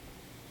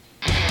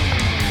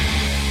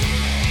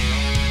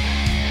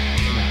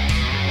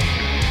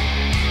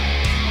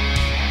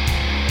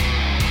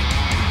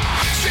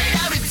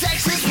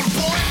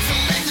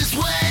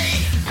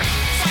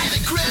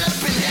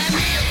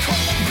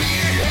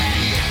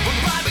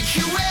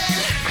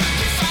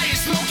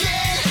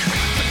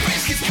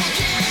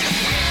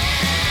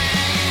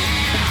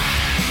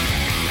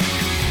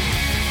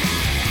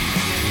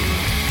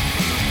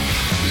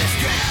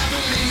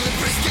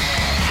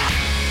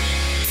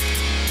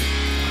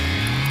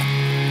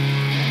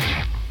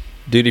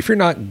Dude, if you're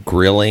not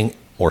grilling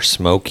or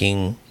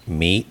smoking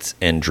meats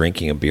and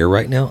drinking a beer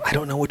right now, I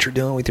don't know what you're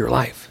doing with your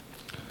life.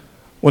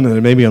 Well,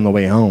 then maybe on the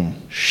way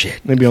home.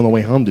 Shit. Maybe on the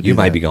way home to do You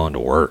might that. be going to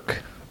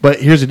work. But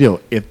here's the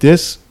deal: if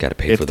this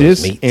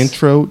meats.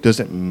 intro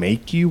doesn't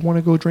make you want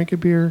to go drink a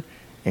beer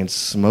and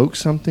smoke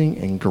something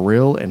and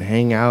grill and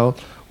hang out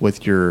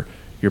with your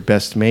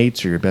best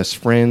mates or your best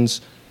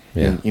friends,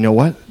 then you know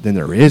what? Then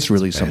there is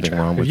really something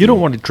wrong with You don't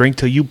want to drink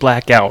till you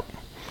black out.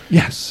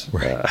 Yes.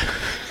 Right.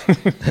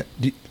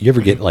 Do you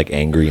ever get like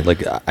angry?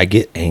 Like I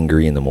get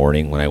angry in the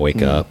morning when I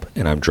wake up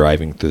and I'm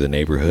driving through the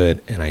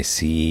neighborhood and I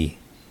see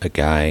a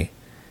guy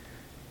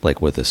like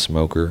with a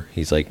smoker.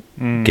 He's like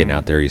getting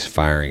out there. He's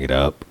firing it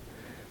up.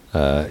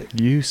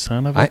 You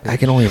son of a I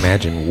can only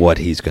imagine what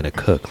he's going to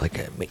cook. Like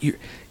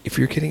if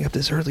you're getting up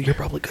this early, you're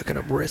probably cooking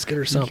a brisket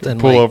or something.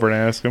 Pull like, over and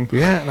ask him.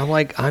 Yeah, and I'm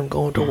like, I'm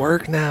going to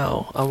work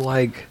now. I'm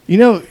like, You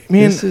know,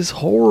 man, this is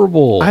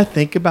horrible. I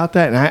think about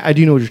that, and I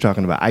do know what you're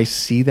talking about. I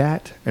see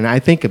that, and I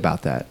think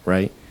about that,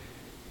 right?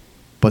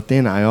 But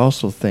then I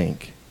also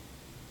think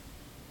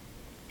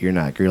you're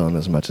not grilling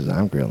as much as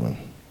I'm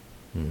grilling.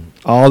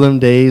 All them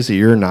days that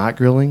you're not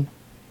grilling,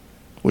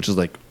 which is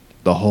like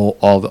all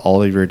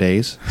of your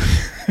days,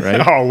 right?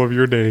 All of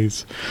your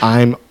days.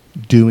 I'm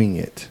doing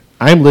it.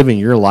 I'm living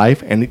your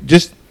life, and it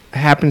just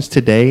happens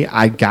today.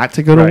 I got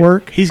to go to Right.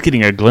 work. He's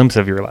getting a glimpse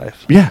of your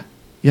life. Yeah.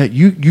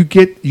 You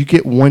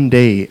get one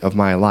day of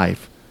my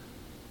life.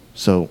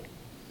 So,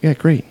 yeah,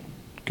 great.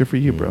 Good for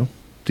you, bro.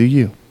 Do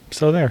you?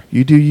 So there.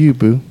 You do you,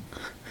 boo.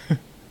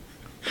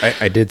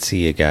 I did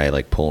see a guy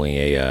like pulling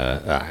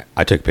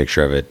I took a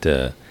picture of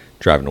it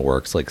driving to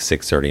work. It's like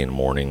 6:30 in the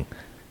morning.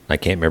 I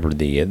can't remember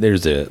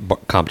there's a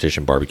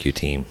competition barbecue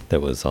team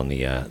that was on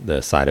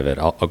the side of it.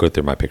 I'll go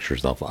through my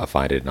pictures and I'll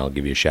find it and I'll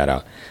give you a shout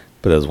out.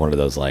 But it was one of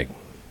those like,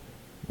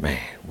 man,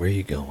 where are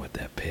you going with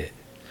that pit?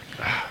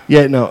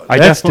 Yeah, no, I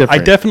that's different.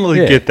 I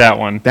definitely Yeah. get that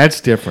one. That's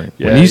different.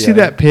 Yeah, when you see yeah.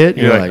 that pit,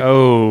 You're like,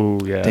 oh,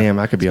 yeah. damn,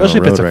 I could be Especially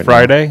on the if it's road a right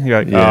Friday. now. You're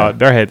like, Yeah. oh,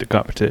 they're headed to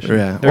competition.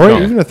 Yeah, They're or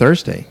going. even a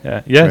Thursday.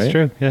 Yeah, yeah, right? it's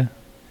true. Yeah,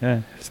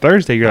 yeah. It's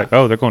Thursday. You're like,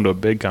 oh, they're going to a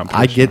big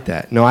competition. I get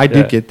that. No, I do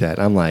Yeah. get that.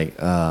 I'm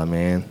like,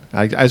 man,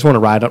 I just want to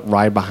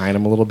ride behind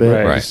them a little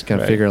bit. Right. Just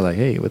kind of Right. figure like,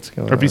 hey, what's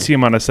going on? Or if you see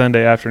them on a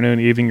Sunday afternoon,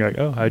 evening, you're like,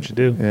 oh, how'd you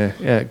do?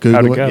 yeah, How'd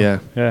Google it go? it. Yeah,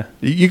 Yeah.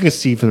 you can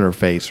see from their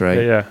face, right?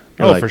 Yeah, yeah.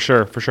 You're Oh, like- for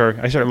sure, for sure.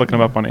 I started looking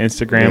them up on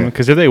Instagram Yeah.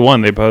 because if they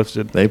won, they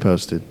posted. They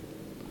posted.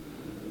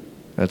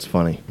 That's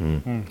funny.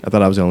 Hmm. I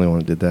thought I was the only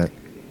one who did that.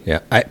 Yeah,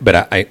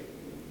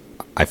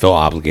 I feel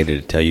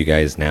obligated to tell you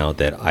guys now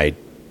that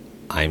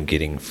I'm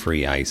getting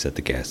free ice at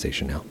the gas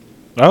station now.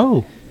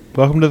 Oh,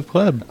 welcome to the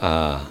club.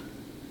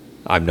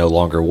 I'm no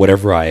longer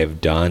whatever I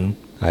have done.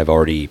 I've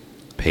already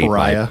paid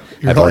Pariah.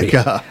 my. You're like,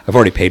 I've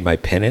already paid my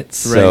penance,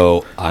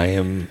 so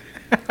I'm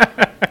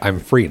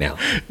free now.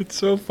 It's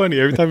so funny.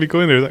 Every time you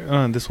go in there, it's like,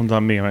 oh, this one's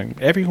on me. I'm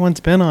like, everyone's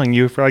been on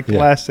you for like the Yeah.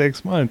 last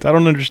 6 months. I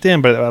don't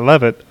understand, but I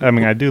love it. I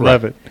mean, I do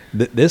love it.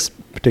 This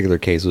particular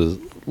case was a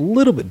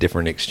little bit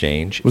different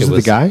exchange. Was it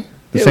the guy?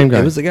 The Yeah, same guy?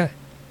 It was the guy.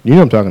 You know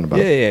what I'm talking about.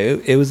 Yeah,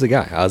 it was the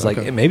guy. I was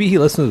Okay. like, maybe he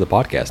listened to the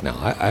podcast now.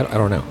 I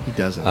don't know. He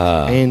doesn't.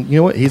 And you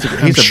know what? He's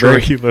I'm a sure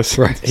very he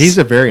listens. he's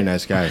a very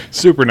nice guy.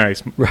 Super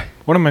nice. Right.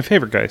 One of my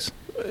favorite guys.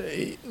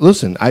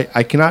 Listen,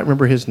 I cannot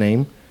remember his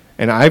name,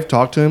 and I've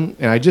talked to him,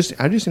 and I just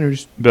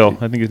introduced. Bill.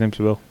 I think his name's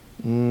Bill.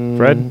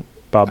 Fred?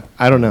 Bob.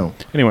 I don't know,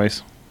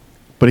 Anyways.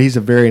 but he's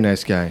a very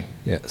nice guy.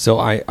 Yeah. So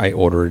I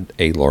ordered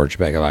a large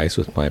bag of ice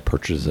with my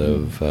purchase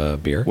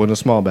of beer, Wasn't a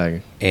small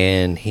bag.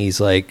 and he's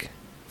like,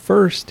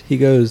 first he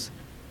goes,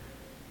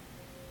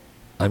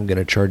 I'm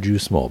gonna charge you a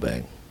small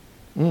bag.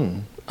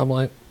 I'm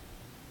like,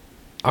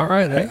 all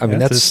right. I mean,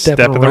 that's a step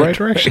in the right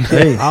direction.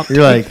 Hey, I'll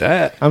you're like take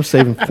that. I'm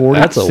saving 40.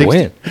 That's a 60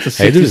 win. That's a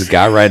Hey, 60 there's a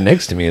guy right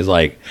next to me is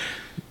like,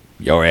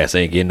 your ass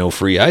ain't getting no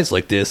free ice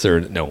like this, or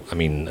no, I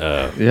mean,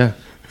 Yeah.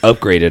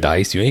 upgraded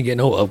ice. You ain't getting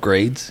no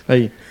upgrades.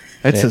 Hey,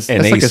 that's And that's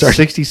then like he a starts-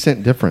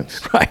 60-cent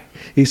difference. Right.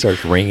 He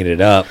starts ringing it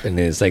up, and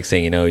it's like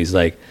saying, he's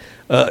like,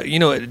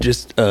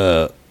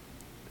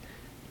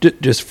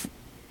 just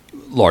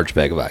large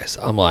bag of ice.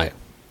 I'm like,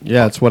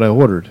 Yeah, that's what I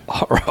ordered.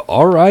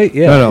 all right,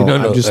 yeah. No,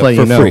 I'm just letting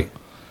for you know. free.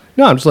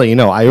 No, I'm just letting you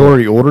know. I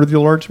already ordered the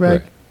large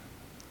bag. Right.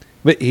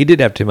 But he did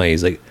have to money.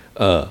 He's like,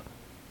 I'll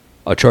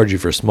charge you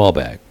for a small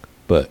bag,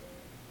 but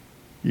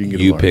You can get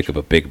you a large. pick up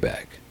a big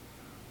bag.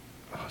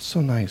 Oh,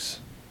 so nice.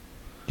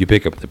 You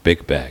pick up the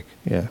big bag.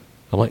 Yeah.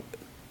 I'm like,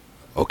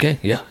 okay,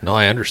 yeah, no,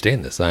 I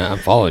understand this. I'm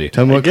following you.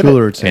 Tell me I what get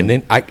cooler it's in. And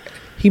then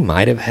he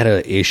might have had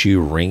an issue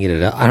ringing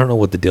it up. I don't know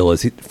what the deal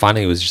is. He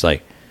finally was just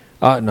like,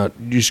 no,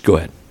 you just go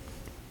ahead.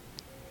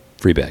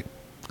 Free bag.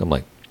 I'm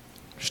like,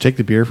 just take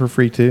the beer for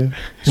free too.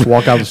 Just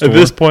walk out the store. At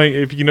this point,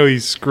 if you know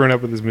he's screwing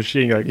up with his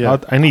machine, you're like, Yeah.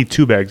 I need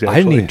 2 bags. Actually. I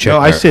didn't even check. No,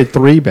 I said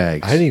 3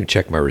 bags. I didn't even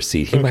check my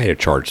receipt. He might have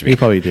charged me. He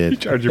probably did.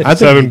 charge you I think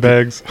 7 he did.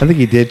 bags. I think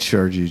he did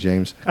charge you,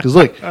 James. Because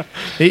look,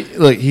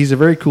 he's a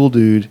very cool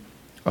dude.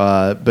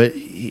 But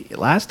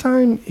last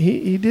time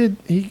he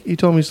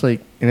told me, he's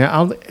like,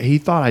 and he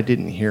thought I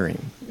didn't hear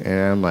him, and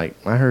I'm like,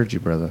 I heard you,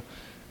 brother.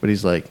 But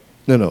he's like,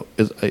 no,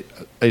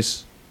 I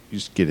just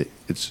get it.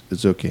 It's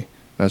okay.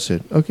 I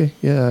said, okay,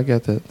 yeah, I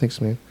got that. Thanks,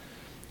 man.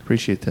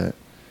 Appreciate that.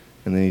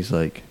 And then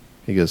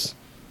he goes,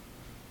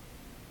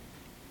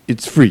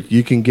 it's free.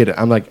 You can get it.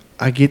 I'm like,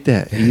 I get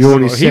that. You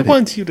already said He it.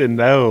 wants you to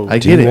know. I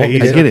get it. that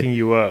he's I get it. hooking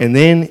you up. And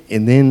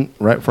then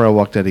right before I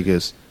walked out, he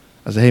goes,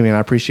 I said, hey, man, I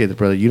appreciate it,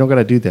 brother. You don't got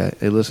to do that.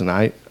 Hey, listen,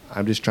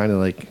 I'm just trying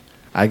to,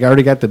 I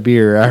already got the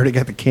beer. I already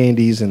got the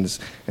candies and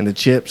the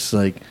chips.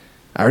 I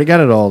already got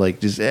it all.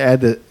 Just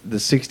add the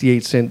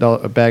 68 cent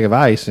a bag of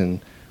ice and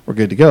we're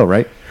good to go,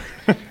 right?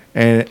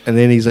 and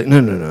then he's like,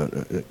 no.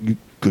 You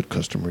good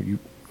customer.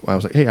 I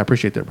was like, hey, I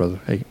appreciate that, brother.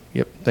 Hey,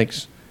 yep,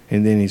 thanks.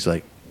 And then he's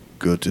like,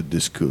 go to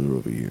this cooler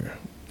over here.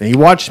 And he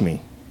watched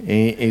me.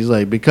 And he's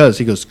like, because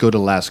he goes, go to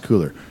last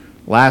cooler.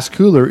 Last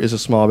cooler is a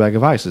small bag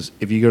of ices.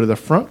 If you go to the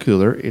front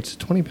cooler, it's a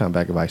 20-pound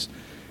bag of ice.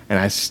 And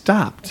I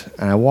stopped,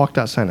 and I walked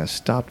outside, and I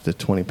stopped at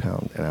the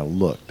 20-pound, and I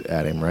looked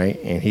at him, right?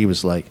 And he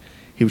was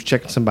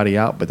checking somebody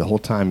out, but the whole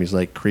time he's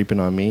creeping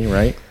on me,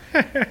 right?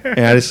 And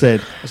I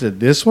said,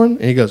 this one?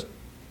 And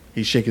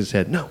he shook his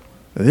head, no,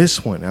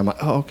 this one. And I'm like,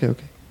 oh, okay,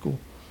 cool.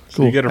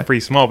 So you get a free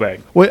small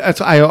bag. Well,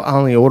 I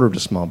only ordered a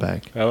small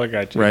bag. Oh, I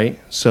got you. Right?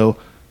 So,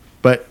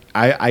 but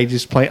I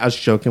was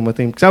joking with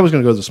him because I was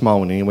going to go to the small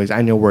one anyways.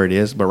 I know where it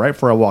is, but right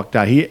before I walked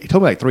out, he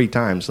told me 3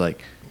 times,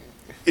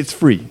 it's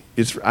free.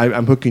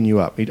 I'm hooking you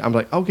up. I'm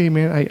like, okay,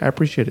 man, I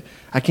appreciate it.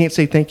 I can't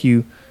say thank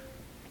you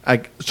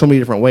so many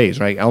different ways,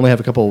 right? I only have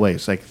a couple of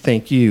ways.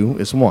 Thank you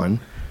is one.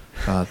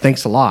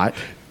 Thanks a lot.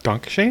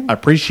 Dankeschön? I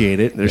appreciate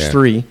it. There's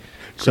 3.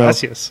 So,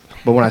 Gracias.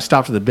 but when I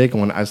stopped at the big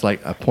one, I was I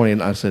pointed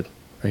and I said,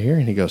 right here?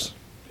 And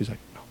he's like,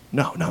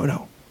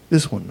 no,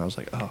 this one. And I was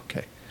like, oh,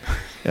 okay.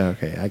 Yeah,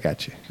 okay, I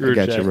got you. You're I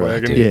got you, bro.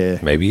 jackwagon. Yeah.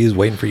 Maybe he's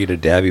waiting for you to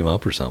dab him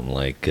up or something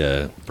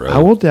bro. I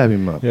will dab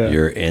him up. Yeah.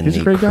 You're in He's a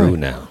the great crew guy.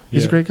 now.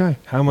 He's Yeah. a great guy.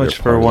 How much You're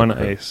for part of one the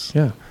crew. ice?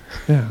 Yeah.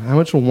 How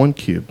much for 1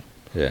 cube?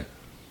 Yeah.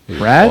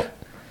 Brad?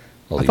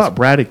 All I these- thought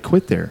Brad had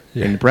quit there,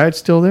 Yeah. and Brad's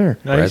still there.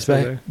 No, he's Brad's still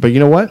back. there. But you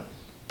know what?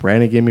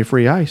 Brandon gave me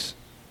free ice.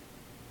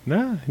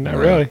 No, not No.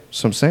 really.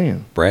 So I'm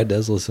saying. Brad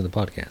does listen to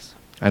podcasts.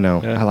 I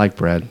know. Yeah. I like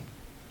Brad.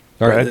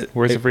 All Brad, right,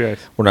 where's the free ice?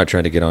 We're not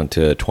trying to get on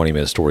to a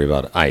 20-minute story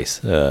about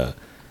ice.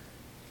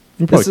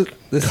 You This probably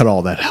is- cut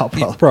all that out,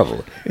 Yeah, probably.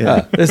 probably.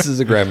 Yeah. This is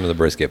a Grabbing the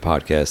Brisket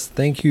podcast.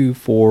 Thank you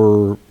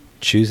for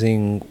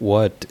choosing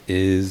what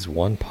is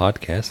one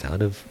podcast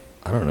out of,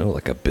 I don't know,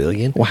 a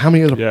billion. Well, how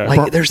many other... Yeah.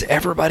 Like, there's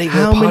everybody with a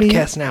How many-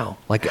 podcast now.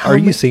 how Are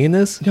you many- seeing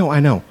this? No, I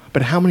know.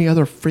 But how many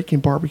other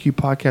freaking barbecue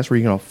podcasts were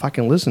you going to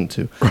fucking listen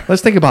to?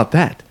 Let's think about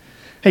that.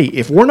 Hey,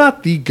 if we're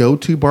not the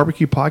go-to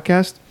barbecue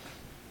podcast,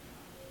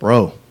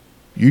 bro,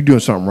 you're doing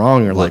something wrong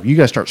in your life. You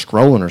got to start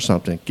scrolling or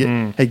something.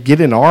 Get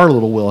in our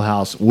little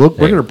wheelhouse. We're Hey.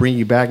 going to bring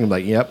you back and be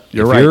like, yep,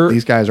 you're If right. you're-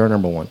 These guys are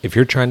number one. If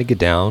you're trying to get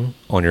down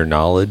on your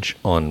knowledge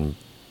on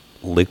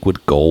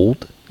liquid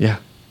gold, Yeah.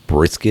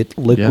 brisket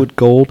liquid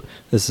gold,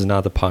 this is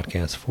not the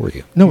podcast for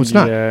you. No, it's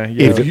not. Yeah,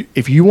 yeah.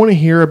 If you want to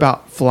hear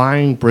about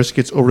flying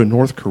briskets over to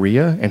North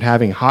Korea and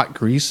having hot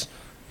grease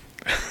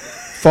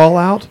fall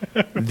out,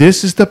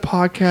 this is the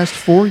podcast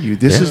for you.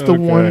 This is the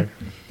Okay. one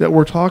that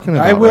we're talking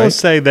about. I will right?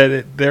 say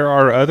that there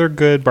are other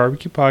good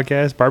barbecue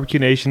podcasts. Barbecue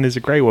Nation is a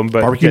great one,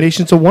 but Barbecue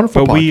Nation's a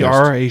wonderful But podcast. we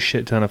are a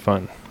shit ton of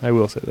fun. I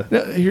will say that.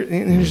 Now,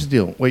 here's the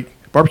deal. Wait,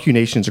 Barbecue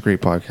Nation's a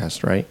great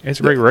podcast, right? It's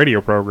a great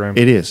radio program.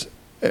 It is.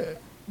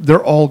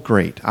 They're all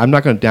great. I'm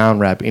not going to down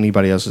rap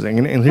anybody else's thing.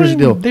 And here's the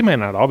deal. They might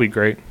not all be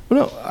great.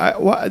 Well,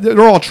 no, they're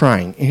all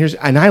trying.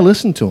 And I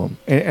listen to them,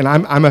 and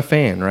I'm a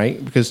fan,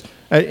 right? Because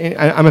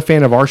I'm a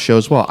fan of our show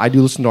as well. I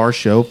do listen to our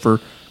show for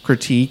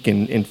critique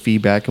and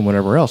feedback and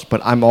whatever else.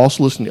 But I'm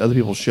also listening to other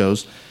people's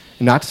shows,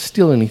 and not to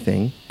steal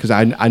anything, because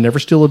I never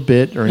steal a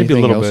bit or Maybe a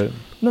anything little else. bit.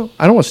 No,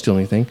 I don't want to steal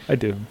anything. I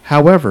do.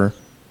 However,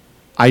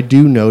 I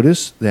do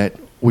notice that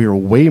we are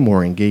way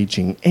more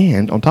engaging,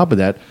 and on top of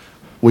that,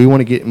 we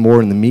want to get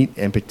more in the meat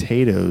and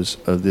potatoes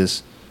of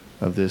this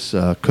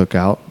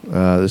cookout.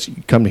 This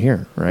come to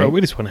here, right? But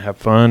we just want to have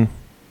fun,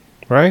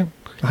 right?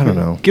 I don't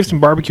know. Give some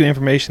barbecue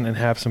information and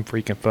have some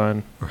freaking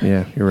fun.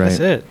 Yeah, you're right. That's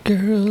it.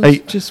 Girls Hey.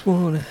 just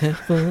want to have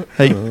fun.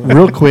 Hey,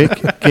 real quick,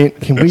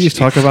 can we just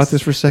talk about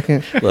this for a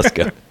second? Let's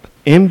go.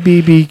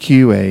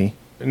 MBBQA,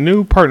 A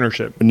new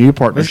partnership. a new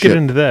partnership. Let's get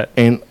into that.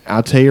 And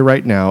I'll tell you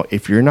right now,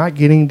 if you're not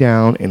getting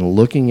down and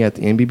looking at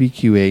the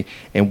MBBQA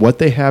and what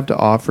they have to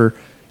offer,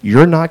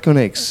 you're not going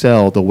to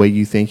excel the way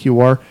you think you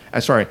are.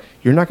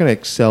 You're not going to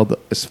excel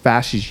as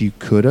fast as you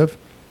could have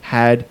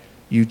had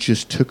you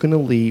just taken a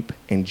leap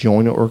and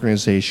joined an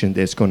organization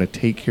that's going to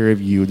take care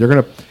of you.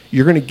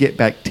 You're going to get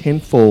back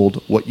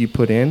tenfold what you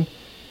put in,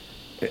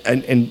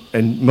 and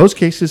in most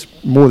cases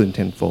more than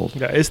tenfold.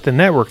 Yeah, it's the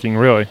networking,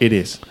 really. It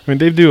is. I mean,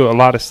 they do a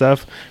lot of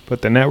stuff,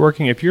 but the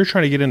networking, if you're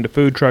trying to get into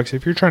food trucks,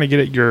 if you're trying to get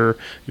at your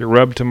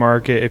rub to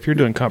market, if you're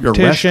doing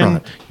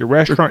competition, your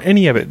restaurant,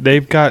 any of it,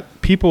 they've got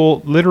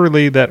people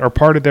literally that are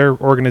part of their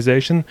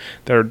organization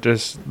that are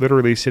just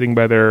literally sitting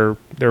by their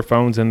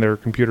phones and their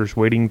computers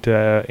waiting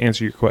to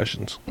answer your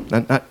questions.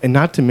 And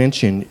not to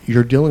mention,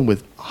 you're dealing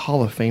with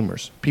Hall of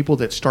Famers, people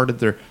that started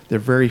their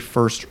very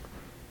first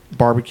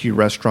barbecue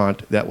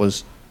restaurant that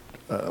was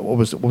what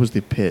was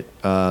the pit?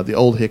 The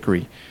Old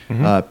Hickory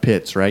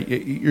pits, right?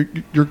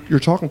 You're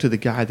talking to the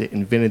guy that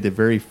invented the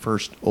very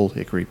first Old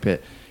Hickory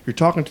pit. You're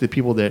talking to the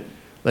people that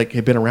like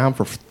have been around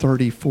for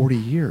 30, 40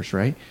 years,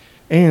 right?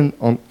 And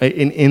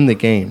in the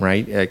game,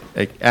 right?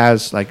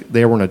 As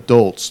they weren't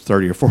adults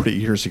 30 or 40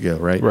 years ago,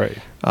 right? Right.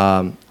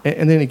 And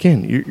then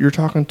again, you're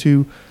talking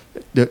to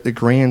the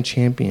grand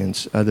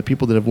champions, the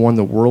people that have won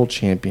the world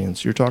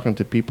champions. You're talking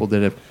to people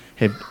that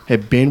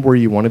have been where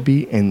you want to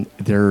be, and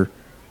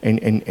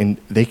and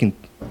they can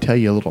tell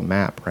you a little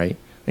map, right?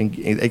 And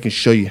they can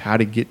show you how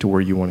to get to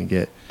where you want to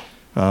get.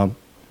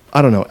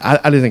 I don't know.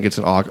 I do think it's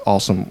an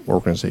awesome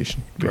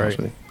organization, to be honest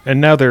with you. And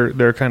now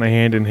they're kind of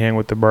hand in hand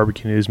with the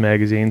Barbecue News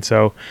magazine.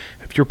 So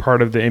if you're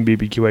part of the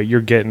NBBQA,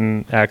 you're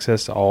getting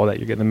access to all that.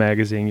 You're getting the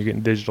magazine, you're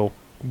getting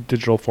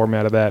digital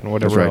format of that, and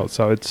whatever else.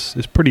 So it's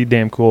pretty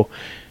damn cool.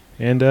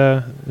 And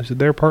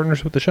they're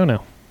partners with the show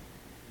now.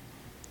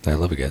 I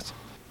love it, guys.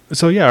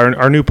 So yeah,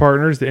 our new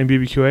partners, the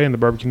NBBQA and the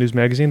Barbecue News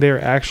magazine, they are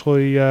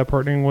actually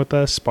partnering with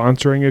us,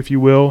 sponsoring, if you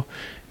will,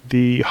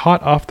 the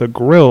Hot Off the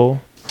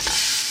Grill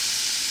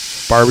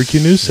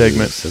Barbecue News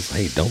segment. Says,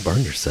 hey, don't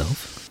burn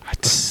yourself.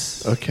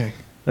 Okay.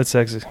 That's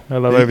sexy. I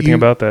love everything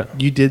about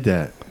that. You did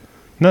that.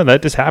 No,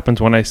 that just happens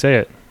when I say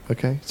it.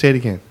 Okay. Say it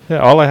again. Yeah,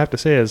 all I have to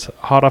say is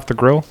hot off the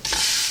grill,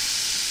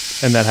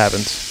 and that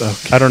happens.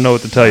 Okay. I don't know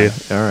what to tell you.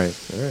 All right.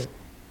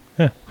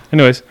 Yeah.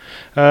 Anyways,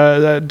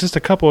 just a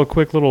couple of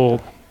quick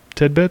little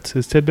tidbits.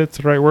 Is tidbits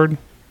the right word?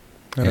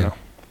 I don't know.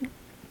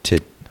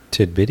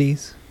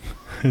 Tidbitties?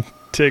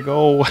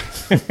 Tiggle.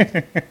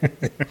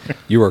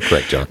 You are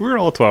correct, John. We're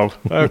all 12.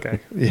 Okay.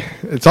 Yeah,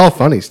 it's all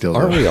funny still.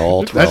 Aren't we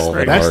all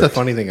 12? That's the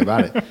funny thing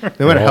about it.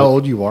 No matter how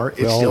old you are,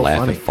 it's still laugh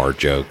funny. at fart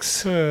jokes.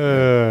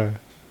 So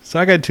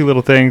I got two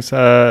little things.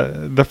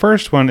 The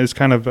first one is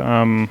kind of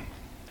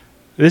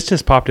this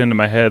just popped into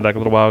my head like a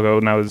little while ago,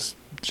 and I was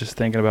just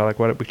thinking about like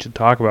what we should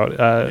talk about.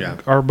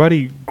 Our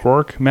buddy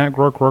Matt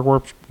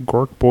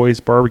Gork Boys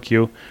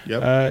Barbecue.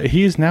 Yep.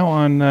 He is now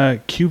on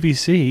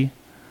QVC.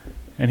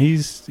 And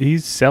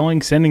he's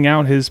sending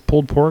out his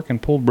pulled pork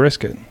and pulled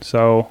brisket.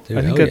 So Dude,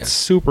 I think that's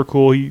super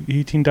cool.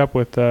 He teamed up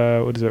with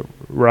what is it,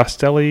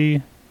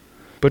 Rostelli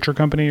Butcher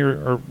Company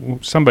or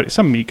somebody,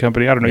 some meat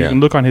company. I don't know. Yeah. You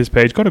can look on his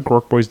page. Go to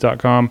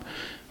gorkboys.com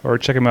or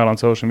check him out on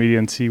social media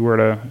and see where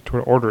to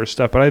order his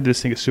stuff. But I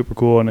just think it's super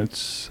cool, and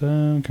it's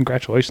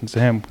congratulations to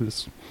him.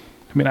 Because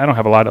I don't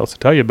have a lot else to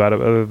tell you about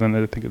it other than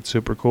I think it's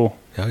super cool.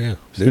 Oh yeah,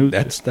 dude,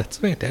 that's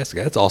fantastic.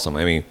 That's awesome.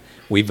 I mean,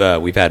 we've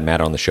had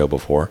Matt on the show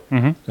before.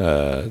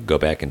 Mm-hmm. Go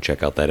back and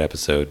check out that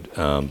episode.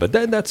 But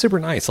that's super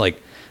nice.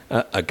 Like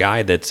a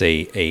guy that's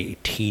a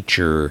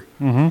teacher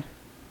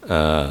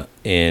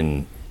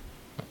in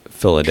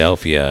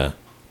Philadelphia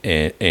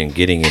and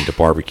getting into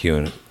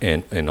barbecue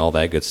and all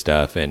that good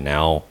stuff, and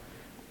now,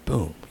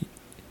 boom,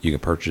 you can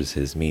purchase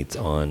his meats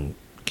on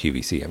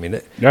QVC. I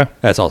mean,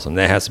 that's awesome.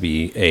 That has to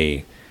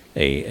be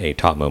a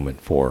top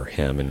moment for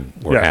him, and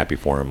we're happy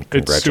for him.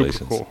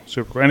 Congratulations. It's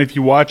super cool. And if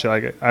you watch it,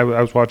 like I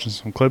was watching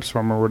some clips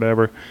from him or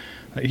whatever,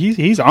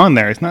 he's on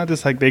there. It's not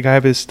just like they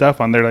have his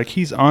stuff on there. Like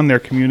he's on there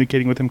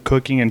communicating with them,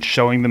 cooking and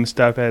showing them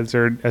stuff as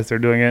they're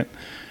doing it.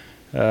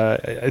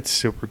 It's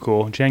super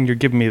cool. Jang, you're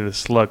giving me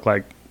this look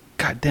like,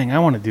 God dang, I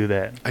want to do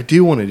that. I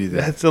do want to do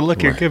that. That's the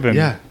look you're giving.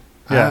 Yeah.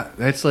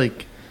 That's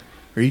like,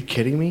 are you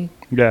kidding me?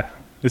 Yeah.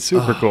 It's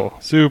super cool.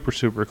 Super,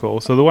 super cool.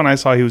 So the one I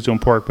saw, he was doing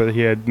pork, but he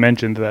had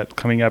mentioned that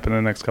coming up in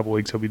the next couple of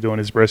weeks, he'll be doing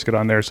his brisket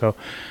on there. So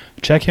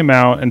check him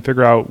out and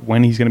figure out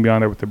when he's going to be on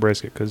there with the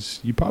brisket,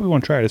 because you probably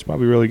want to try it. It's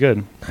probably really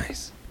good.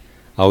 Nice.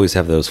 I always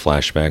have those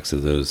flashbacks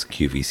of those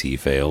QVC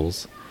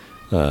fails.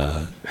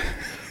 What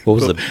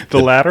was the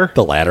ladder?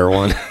 The ladder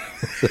one.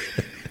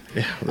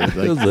 Yeah,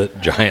 it was a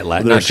giant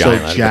ladder. They're Not so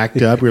giant ladder.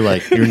 jacked up. You're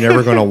like, you're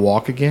never going to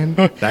walk again.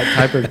 That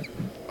type of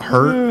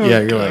hurt. Yeah,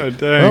 you're like,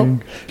 dang.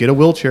 well, get a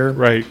wheelchair.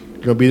 Right.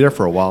 You're going to be there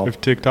for a while. If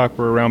TikTok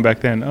were around back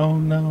then, oh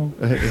no.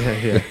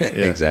 Yeah.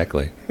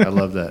 Exactly. I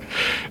love that.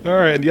 All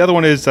right. The other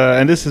one is,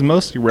 and this is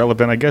mostly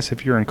relevant, I guess,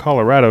 if you're in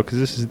Colorado, because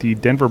this is the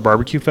Denver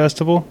Barbecue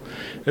Festival.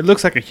 It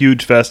looks like a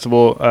huge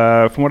festival.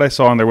 From what I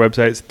saw on their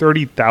website, it's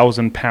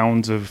 30,000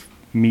 pounds of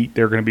meat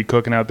they're going to be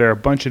cooking out there. A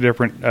bunch of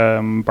different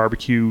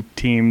barbecue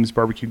teams,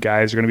 barbecue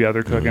guys are going to be out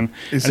there cooking.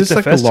 Is this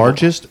like the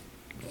largest?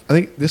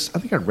 I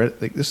think I read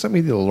it. Like, this might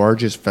be the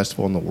largest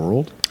festival in the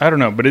world. I don't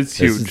know, but it's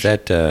huge. Is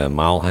that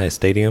Mile High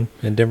Stadium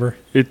in Denver?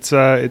 It's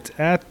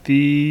at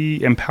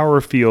the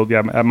Empower Field,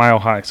 at Mile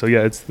High. So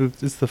yeah, it's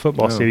the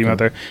football stadium out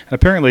there. And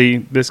apparently,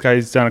 this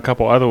guy's done a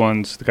couple other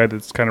ones. The guy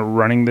that's kind of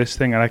running this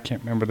thing, and I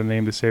can't remember the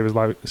name to save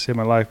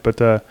my life,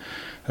 but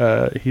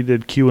he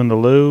did Q in the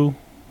Lou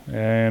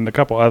and a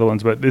couple other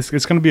ones. But it's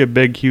going to be a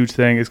big, huge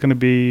thing. It's going to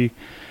be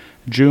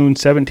June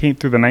 17th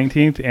through the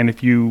 19th, and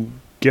if you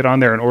get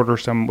on there and order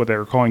some what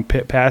they're calling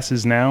pit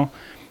passes now,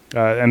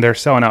 and they're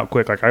selling out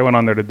quick. Like I went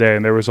on there today,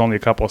 and there was only a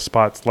couple of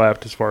spots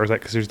left as far as that,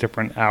 because there's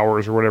different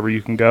hours or whatever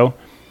you can go.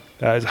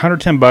 It's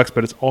 $110,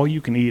 but it's all you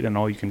can eat and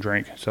all you can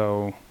drink.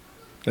 So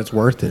that's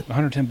worth it.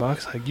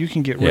 $110, like you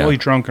can get really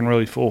drunk and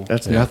really full.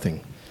 That's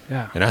nothing.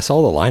 Yeah. And I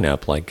saw the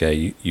lineup. Like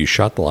you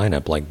shot the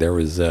lineup. Like there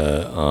was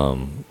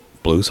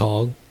Blues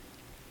Hog.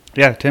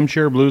 Yeah, Tim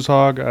Shearer, Blues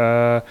Hog.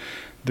 The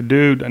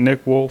dude,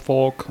 Nick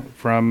Woolfolk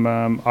from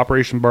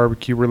Operation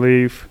Barbecue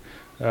Relief,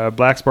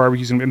 Black's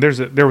Barbecues, and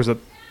there was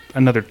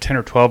another 10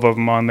 or 12 of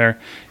them on there.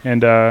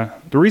 And the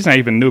reason I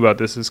even knew about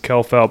this is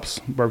Kel Phelps,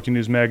 Barbecue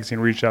News Magazine,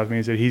 reached out to me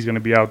and said he's going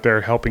to be out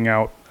there helping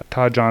out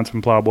Todd Johnson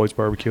from Plowboys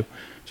Barbecue.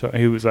 So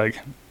he was like,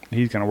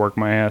 he's going to work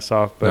my ass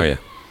off. But Oh yeah.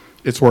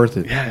 It's worth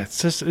it. yeah, it's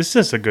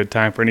just a good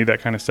time for any of that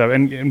kind of stuff.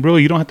 And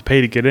really, you don't have to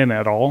pay to get in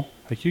at all.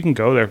 Like, you can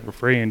go there for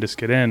free and just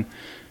get in.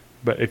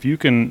 But if you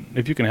can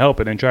help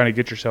it and try to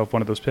get yourself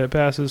one of those pit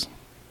passes,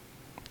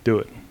 do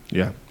it.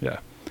 Yeah. Yeah.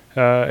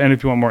 And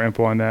if you want more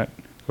info on that,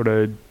 go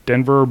to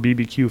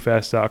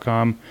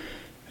denverbbqfest.com,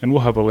 and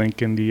we'll have a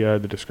link in the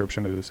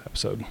description of this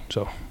episode.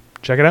 So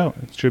check it out.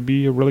 It should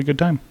be a really good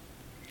time.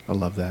 I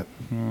love that.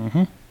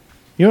 Mm-hmm.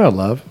 You know what I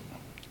love?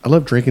 I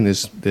love drinking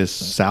this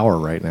sour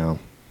right now.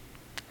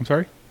 I'm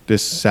sorry?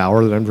 This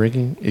sour that I'm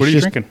drinking. What are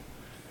you drinking?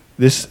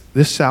 This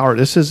sour.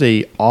 This is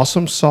a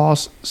Awesome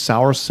Sauce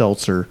sour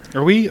seltzer.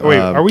 Are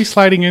we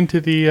sliding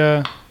into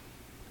the...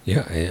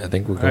 Yeah, I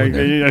think we're going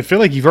there. I feel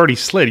like you've already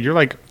slid.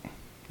 You're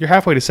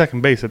halfway to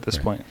second base at this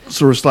point.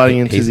 So we're sliding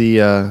into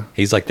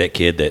He's like that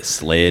kid that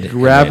slid.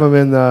 grab him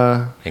in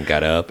the... And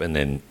got up and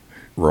then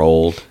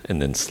rolled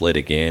and then slid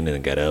again and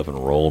then got up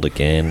and rolled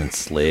again and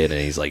slid.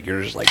 And he's like,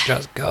 you're just like,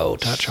 just go,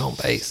 touch home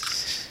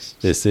base.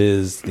 This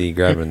is the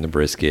grabbing the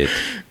brisket.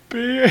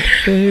 Review.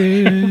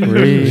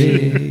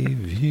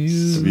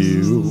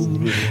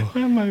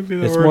 That might be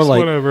the It's worst more like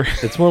one ever.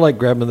 It's more like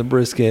grabbing the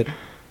brisket.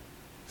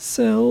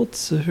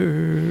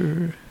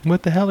 Seltzer.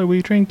 What the hell are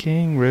we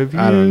drinking? Review.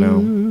 I don't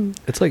know.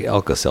 It's like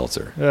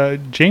Alka-Seltzer.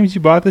 James,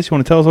 you bought this. You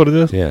want to tell us what it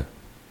is? Yeah.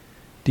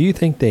 Do you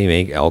think they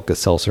make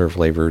Alka-Seltzer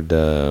flavored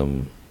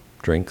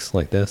drinks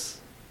like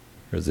this?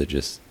 Or is it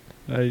just...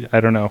 I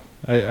don't know.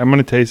 I'm going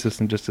to taste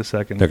this in just a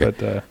second.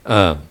 Okay.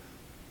 But,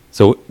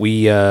 So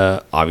we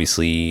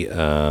obviously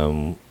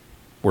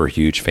we're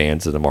huge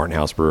fans of the Martin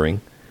House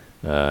Brewing,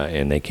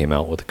 and they came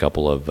out with a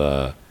couple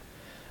of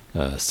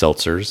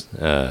seltzers,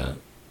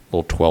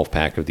 little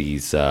 12-pack of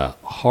these not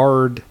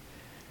hard,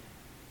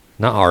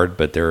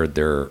 but they're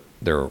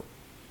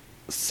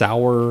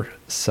sour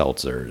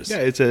seltzers. yeah,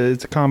 it's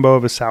a combo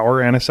of a sour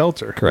and a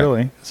seltzer. Correct.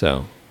 Really.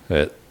 So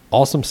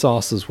Awesome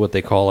Sauce is what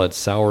they call it.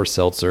 Sour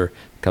seltzer.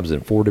 Comes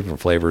in 4 different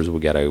flavors. We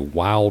got a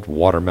wild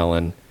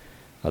watermelon.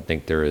 I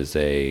think there is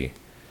a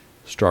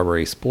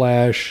strawberry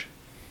splash.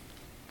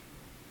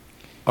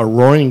 A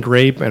roaring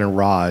grape and a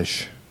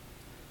Raj.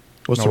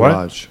 What's A the what?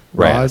 Raj?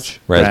 Raz.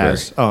 Raj? Raspberry.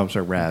 Raz. Oh, I'm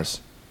sorry,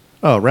 Raz.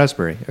 Oh,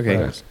 raspberry. Okay.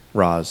 Raz.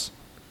 Raz.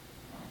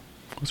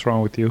 What's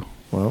wrong with you?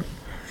 Well,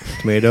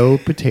 tomato,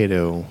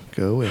 potato.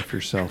 Go F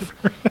yourself.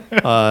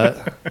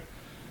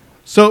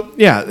 So,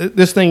 yeah,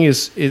 this thing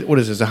is what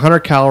is this? 100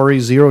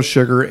 calories, 0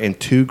 sugar, and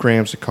 2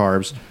 grams of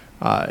carbs.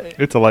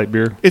 It's a light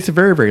beer. It's a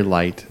very, very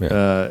light.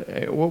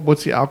 Yeah.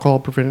 What's the alcohol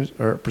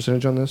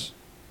percentage on this?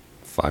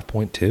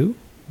 5.2?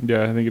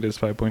 Yeah, I think it is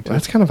 5.2.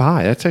 That's kind of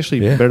high. That's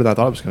actually Yeah. better than I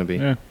thought it was going to be.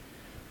 Yeah.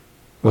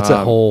 What's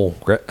that whole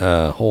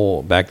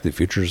Back to the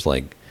Future's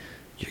like,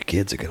 your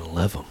kids are going to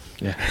love them.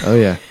 Yeah. Oh,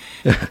 yeah.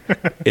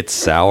 It's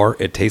sour.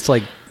 It tastes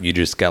like you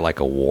just got like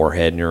a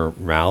warhead in your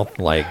mouth,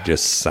 like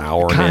just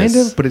sourness. Kind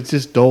of, but it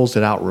just doles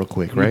it out real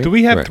quick, right? Do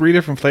we have Right. 3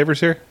 different flavors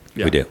here?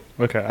 Yeah. We do.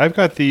 Okay. I've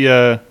got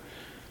the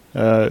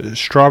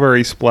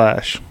strawberry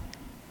splash.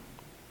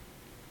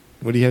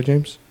 What do you have,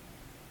 James?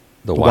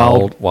 The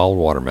wild- wild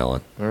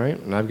watermelon. All right,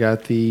 and I've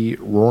got the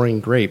roaring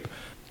grape.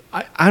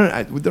 I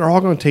don't. They're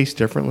all going to taste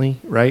differently,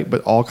 right?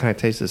 But all kind of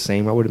taste the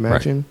same, I would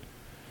imagine.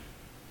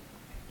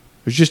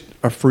 There's just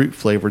a fruit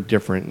flavor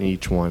different in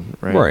each one,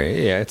 right? Right.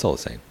 Yeah, it's all the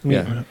same.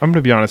 Yeah. I'm going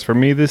to be honest. For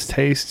me, this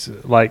tastes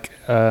like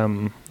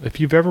if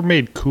you've ever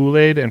made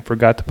Kool-Aid and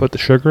forgot to put the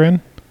sugar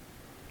in,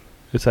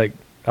 it's like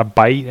a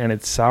bite and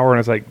it's sour and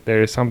it's like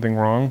there's something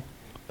wrong.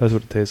 That's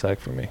what it tastes like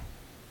for me.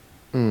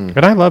 Mm.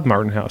 And I love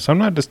Martin House. I'm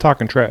not just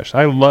talking trash.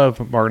 I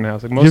love Martin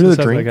House. Like most Give of it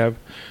the a stuff drink. like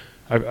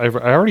I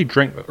already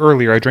drank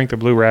earlier. I drank the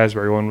blue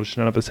raspberry one, which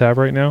none of us have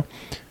right now.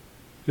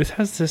 This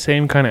has the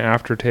same kind of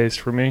aftertaste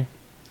for me.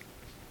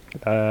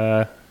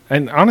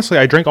 And honestly,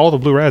 I drank all the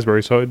blue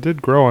raspberry, so it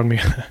did grow on me.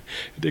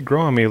 It did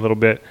grow on me a little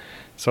bit.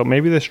 So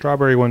maybe the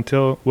strawberry one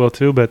will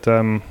too. But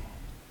yeah,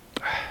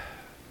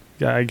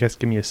 I guess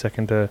give me a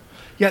second to.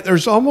 Yeah,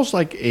 there's almost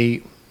like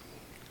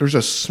there's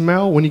a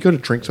smell when you go to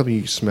drink something.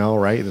 You smell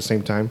right at the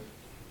same time.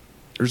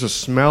 There's a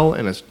smell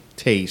and a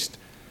taste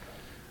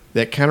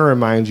that kind of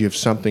reminds you of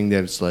something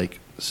that's like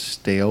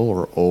stale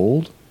or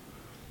old.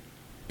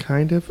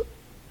 Kind of,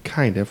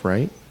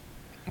 right?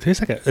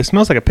 It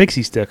smells like a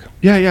pixie stick.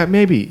 Yeah,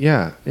 maybe,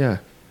 yeah.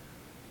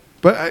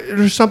 But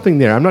there's something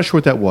there. I'm not sure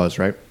what that was,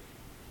 right?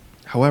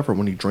 However,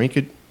 when you drink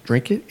it,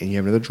 and you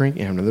have another drink,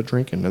 and another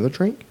drink, and another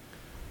drink.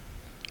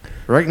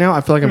 Right now,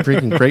 I feel like I'm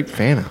drinking grape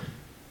Fanta.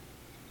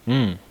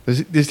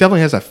 This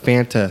definitely has a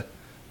Fanta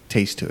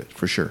taste to it,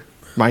 for sure.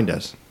 Mine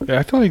does. Yeah,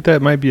 I feel like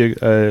that might be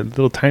a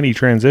little tiny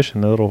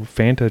transition, a little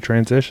Fanta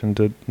transition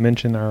to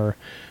mention our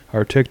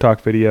TikTok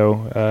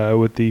video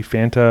with the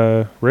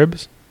Fanta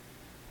ribs.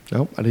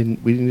 Nope, I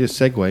didn't. We didn't just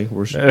segue.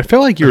 We're I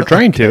felt like you were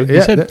trying to.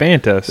 You said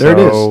Fanta. there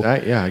it so- is.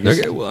 I guess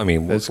Okay, well, I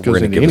mean, this we're goes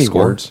going to into give a any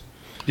score. words.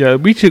 Yeah,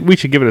 we should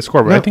give it a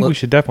score, but No, I think we let-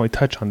 should definitely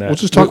touch on that. We'll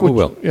just talk. We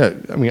with, will. Yeah,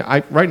 I mean,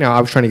 right now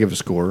I was trying to give a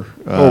score.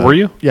 Oh, were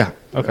you? Yeah.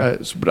 Okay.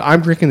 But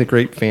I'm drinking the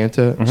Grape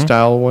Fanta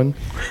style one.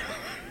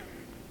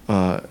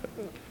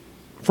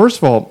 First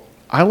of all,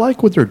 I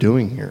like what they're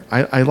doing here.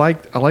 I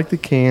like the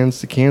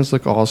cans. The cans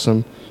look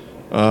awesome.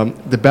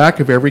 The back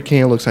of every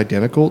can looks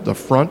identical. The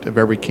front of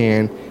every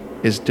can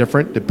is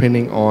different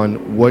depending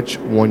on which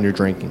one you're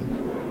drinking.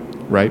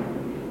 Right?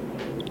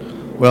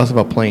 What else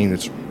about plane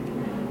that's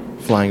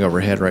flying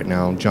overhead right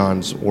now?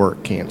 John's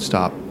work can't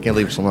stop. Can't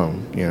leave us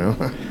alone. You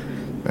know,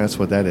 that's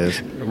what that is.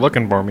 You're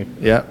looking for me.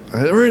 Yeah,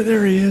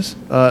 there he is.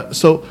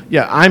 So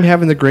yeah, I'm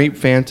having the Grape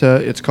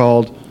Fanta. It's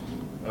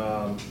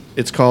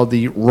called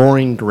the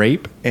Roaring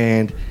Grape,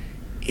 and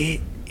it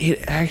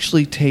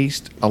actually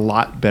tastes a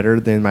lot better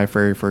than my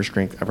very first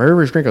drink. My very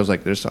first drink, I was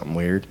like, "There's something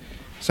weird."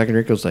 Second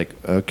drink, I was like,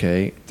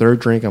 "Okay." Third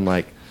drink, I'm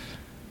like,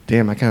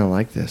 "Damn, I kind of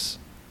like this."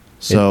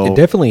 So it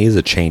definitely is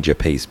a change of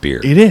pace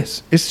beer. it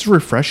is. It's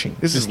refreshing.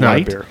 This is It's not a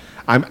light. beer.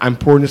 I'm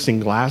pouring this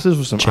in glasses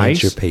with some Change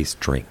ice. your pace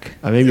drink.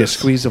 Maybe a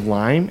squeeze of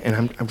lime, and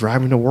I'm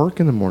driving to work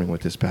in the morning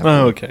with this bad boy.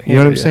 Oh, okay. You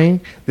know what I'm Yeah.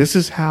 saying? This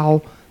is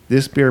how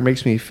this beer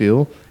makes me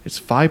feel. It's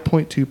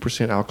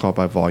 5.2% alcohol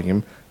by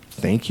volume.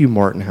 Thank you,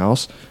 Martin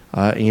House.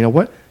 And you know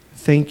what?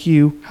 Thank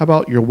you. How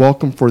about you're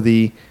welcome for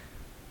the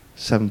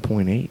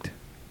 7.8?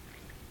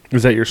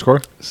 Is that your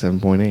score?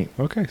 7.8.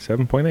 Okay,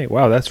 7.8.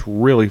 Wow, that's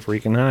really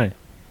freaking high.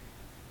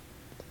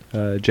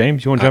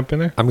 James, you want to jump in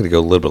there? I'm going to go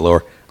a little bit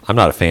lower. I'm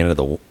not a fan of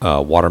the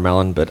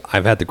watermelon, but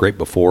I've had the grape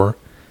before.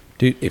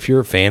 Dude, if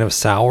you're a fan of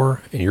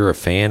sour and you're a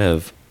fan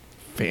of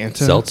Fanta.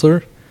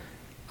 seltzer,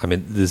 I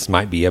mean, this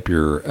might be up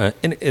your...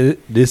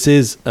 this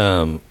is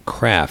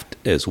craft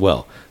as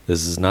well.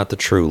 This is not the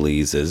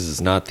Trulies. This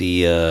is not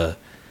the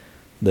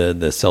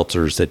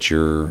seltzers that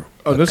you're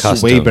Oh, this is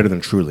way accustomed better than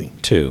Truly.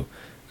 to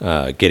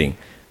getting.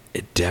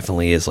 It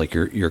definitely is like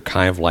you're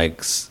kind of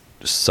like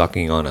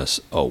sucking on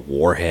a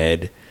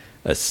Warhead,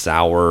 a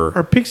sour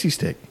Or Pixie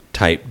Stick.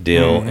 type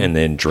deal, and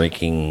then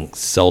drinking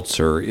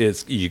seltzer.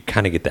 You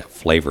kind of get that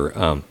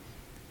flavor.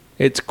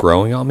 It's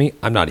growing on me.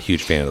 I'm not a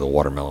huge fan of the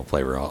watermelon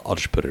flavor. I'll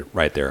just put it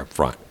right there up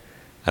front.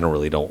 I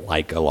don't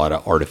like a lot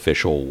of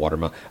artificial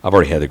watermelon. I've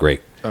already had the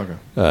grape.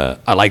 Okay.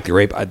 I like the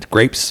grape. The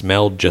grape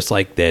smelled just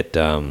like that.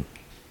 The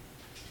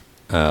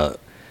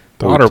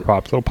Otter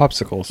Pops, little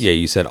popsicles. Yeah,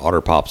 you said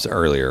Otter Pops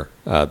earlier.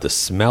 The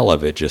smell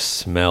of it just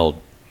smelled.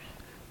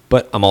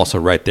 But I'm also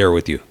right there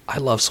with you. I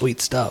love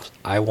sweet stuff.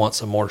 I want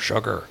some more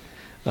sugar.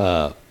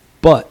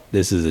 But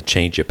this is a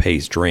change of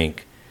pace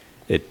drink.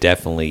 It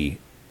definitely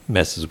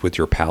messes with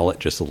your palate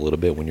just a little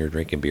bit when you're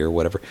drinking beer or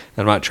whatever.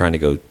 I'm not trying to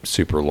go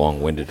super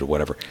long-winded or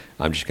whatever.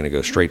 I'm just going to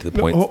go straight to the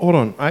point. Hold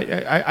on.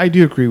 I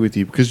do agree with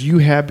you because you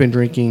have been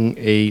drinking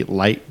a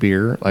light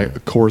beer, like a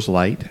Coors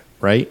Light,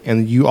 right?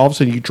 And you all of a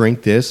sudden you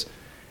drink this,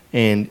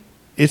 and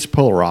it's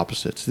polar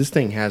opposites. This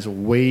thing has a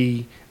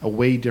way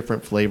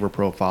different flavor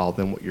profile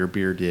than what your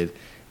beer did,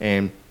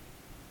 and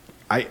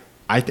I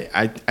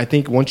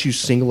think once you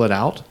single it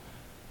out,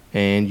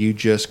 and you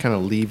just kind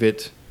of leave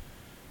it.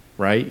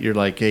 Right, you're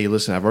like, hey,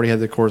 listen, I've already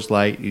had the Coors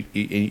Light.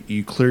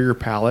 You clear your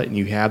palate, and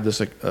you have this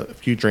a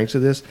few drinks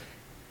of this.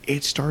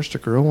 It starts to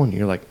grow on you.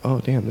 You're like, oh,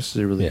 damn, this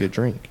is a really good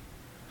drink.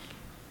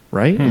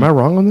 Right? Am I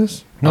wrong on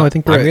this? No, I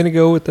think I'm we're going to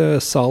go with a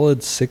solid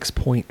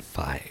 6.5.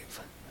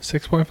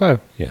 6.5.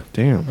 Yeah.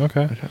 Damn.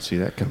 Okay. I didn't see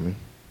that coming.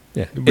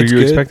 Yeah. Were you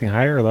expecting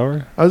higher or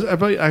lower? I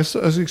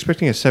was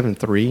expecting a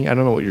 7.3. I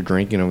don't know what you're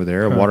drinking over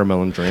there. A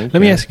watermelon drink. Let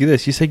me ask you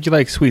this. You said you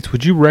like sweets.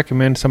 Would you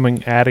recommend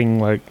something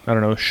adding, like, I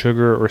don't know,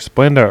 sugar or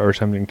Splenda or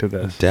something to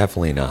this?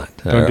 Definitely not.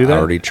 Don't do that? I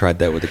already tried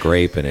that with the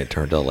grape, and it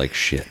turned out like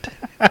shit.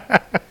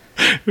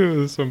 It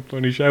was some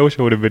funny shit. I wish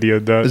I would have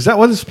videoed that. Is that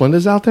why the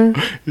Splenda's out there?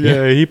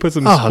 Yeah, he put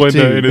some Oh, Splenda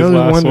dude, in his no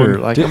last wonder.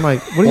 one. Like, I'm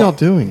like, what are y'all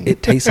doing?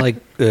 It tastes like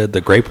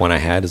the grape one I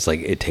had is like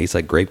it tastes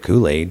like grape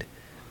Kool-Aid,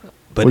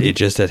 but Would it you-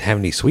 just doesn't have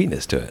any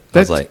sweetness to it. I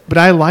That's, was like, but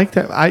I like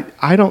that.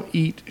 I don't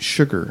eat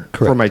sugar for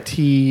Correct. my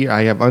tea.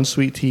 I have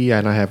unsweet tea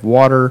and I have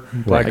water.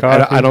 Black Like,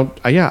 coffee? I don't.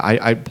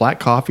 I black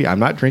coffee. I'm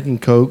not drinking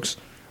Cokes.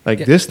 Like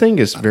this thing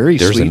is very.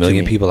 there's sweet a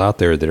million to me. people out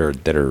there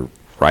that are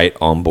right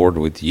on board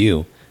with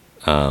you.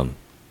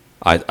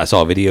 I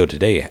saw a video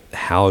today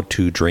how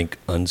to drink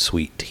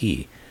unsweet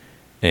tea,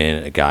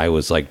 and a guy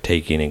was like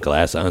taking a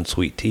glass of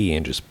unsweet tea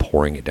and just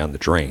pouring it down the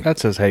drain. That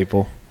says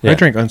hateful. Yeah. I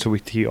drink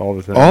unsweet tea all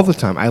the time. all the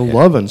time. I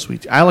love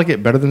unsweet tea. I like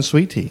it better than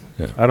sweet tea.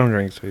 I don't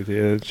drink sweet tea.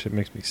 That shit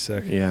makes me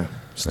sick. Yeah,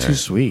 it's too Right.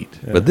 sweet.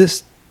 But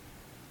this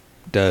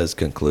does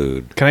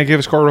conclude. Can I give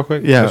a score real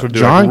quick? Yeah, That's what we're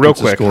John doing. Real gets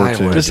a quick. score I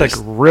too. wanna Just like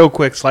Just- real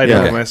quick, slide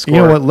Yeah. down my score.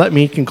 You know what? Let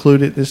me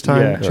conclude it this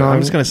time, Yeah, John. I'm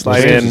just gonna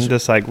slide James in,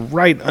 just like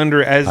right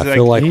under as I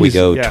feel like we he's-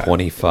 go yeah.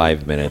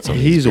 25 minutes on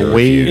He's these beer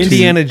way reviews. too-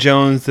 Indiana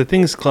Jones. The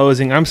thing's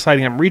closing. I'm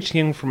sliding. I'm reaching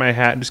in for my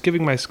hat. Just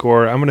giving my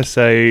score. I'm gonna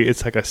say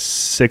it's like a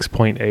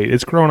 6.8.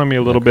 It's growing on me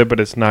a little bit, but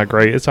it's not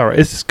great. It's all right.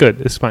 It's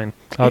good. It's fine.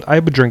 I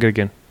would drink it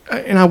again.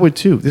 And I would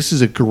too. This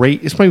is it's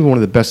probably one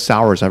of the best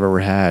sours I've ever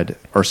had,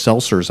 or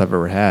seltzers I've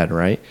ever had,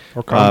 right?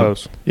 Or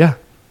combos. Yeah.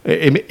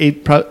 It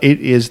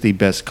is the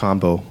best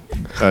combo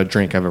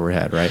drink I've ever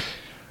had, right?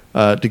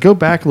 To go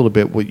back a little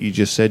bit, what you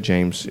just said,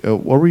 James,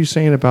 what were you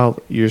saying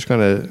about you're just going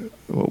to,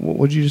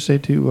 what did you just say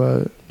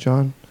to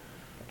John?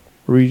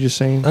 What were you just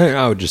saying?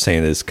 I was just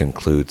saying this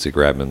concludes the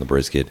grabbing the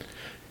brisket.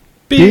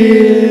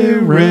 Beer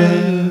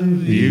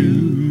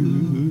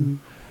review.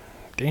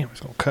 Damn, it's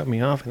gonna cut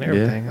me off and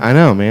everything. Yeah, I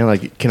know, man.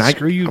 Like, can I?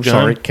 Screw you, I'm John.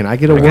 sorry. Can I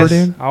get a word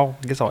in? I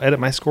guess I'll edit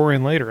my score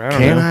in later. I don't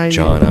Can know. I?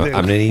 John, I'm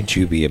going to need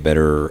you to be a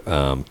better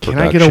Can production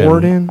I get a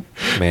word in?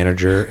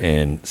 manager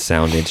and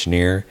sound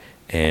engineer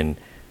and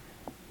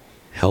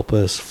help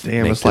us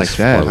Damn, make it's like this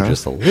that, flow huh?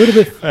 just a little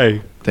bit.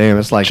 Hey, Damn,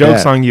 it's like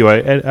joke's that. on you.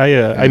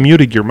 I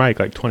muted your mic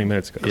like 20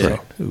 minutes ago. Yeah.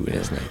 So. Ooh,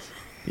 that's nice.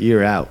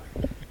 You're out.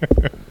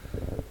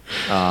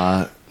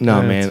 No,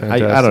 Yeah, man. it's I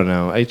fantastic. don't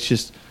know. It's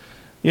just,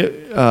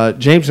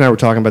 James and I were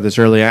talking about this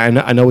earlier.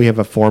 I know we have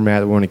a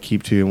format that we want to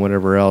keep to and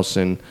whatever else.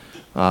 And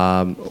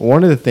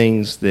one of the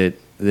things that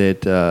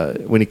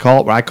when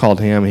I called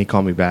him, he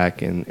called me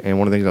back, and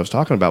one of the things I was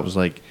talking about was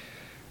like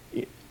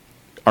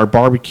our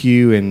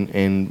barbecue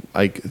and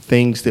like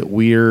things that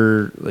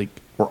we're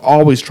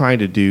always trying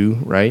to do,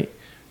 right?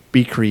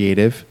 Be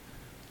creative,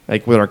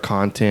 like with our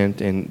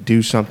content, and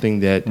do something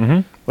that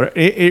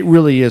it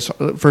really is.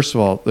 First of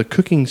all, the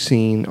cooking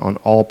scene on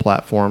all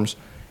platforms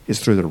is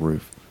through the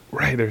roof.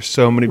 Right, there's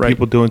so many Right.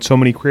 people doing so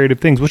many creative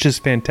things, which is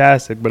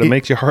fantastic, but it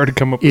makes you hard to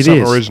come up with It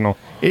something is. original.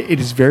 It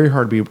is very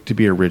hard to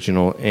be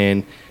original,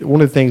 and one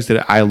of the things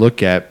that I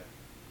look at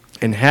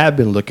and have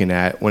been looking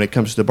at when it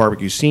comes to the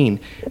barbecue scene,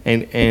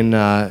 and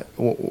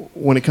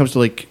when it comes to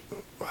like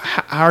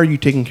how are you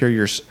taking care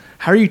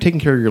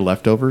of your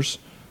leftovers?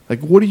 Like,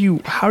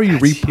 how are you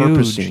That's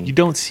repurposing? huge. You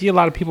don't see a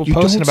lot of people You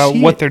posting don't about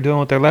see what it. they're doing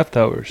with their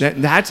leftovers.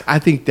 I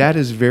think that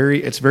is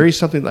it's very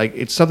something like,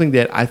 it's something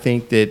that I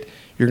think that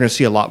you're going to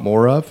see a lot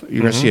more of.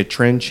 You're going to see a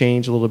trend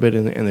change a little bit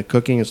in the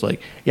cooking. It's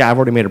like, yeah, I've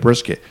already made a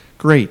brisket.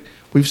 Great.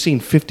 We've seen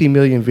 50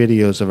 million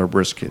videos of a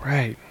brisket.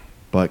 Right.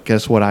 But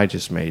guess what I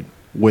just made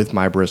with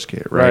my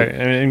brisket, right?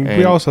 And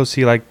we also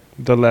see like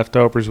the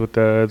leftovers with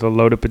the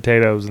loaded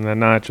potatoes and the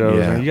nachos.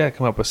 Yeah. And you got to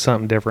come up with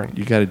something different.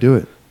 You got to do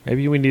it.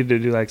 Maybe we need to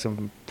do like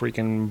some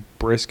freaking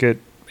brisket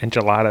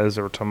enchiladas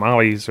or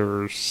tamales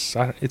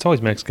it's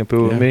always Mexican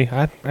food with me.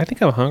 I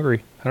think I'm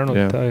hungry. I don't know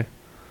what to tell you.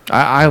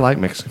 I like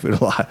Mexican food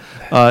a lot.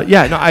 I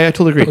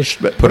totally agree.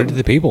 But, Put it to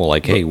the people.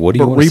 Like, hey, what do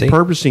you but want to see?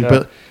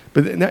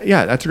 repurposing,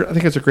 Yeah. I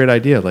think that's a great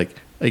idea. Like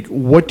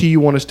what do you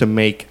want us to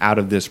make out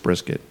of this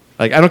brisket?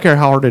 Like, I don't care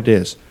how hard it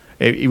is.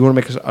 If you want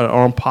to make our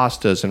own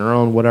pastas and our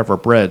own whatever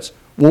breads,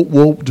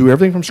 we'll do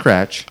everything from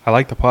scratch. I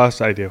like the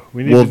pasta idea.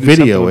 We need We'll to do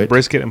video something with it.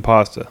 brisket and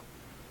pasta.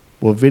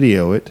 We'll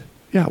video it.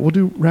 Yeah, we'll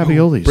do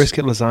raviolis.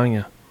 Brisket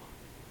lasagna.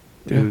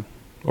 Dude.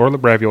 Or the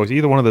raviolis.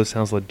 Either one of those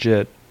sounds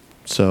legit.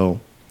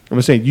 So I'm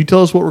just saying, you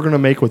tell us what we're going to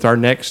make with our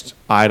next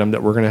item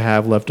that we're going to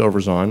have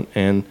leftovers on,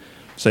 and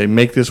say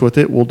make this with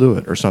it. We'll do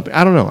it or something.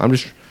 I don't know. I'm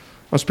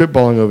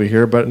spitballing over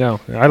here, but No,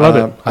 I love it.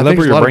 I love think where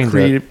there's your a lot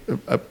brain's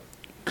of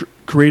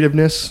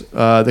creativeness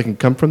that can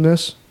come from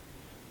this,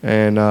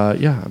 and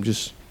I'm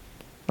just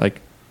like,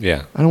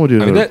 Yeah. I don't want to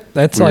do I mean, another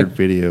that's weird like-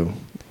 video.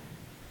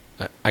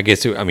 I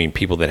guess, I mean,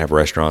 people that have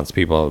restaurants,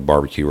 people have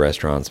barbecue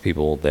restaurants,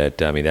 people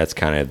that, I mean, that's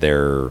kind of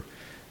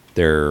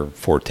their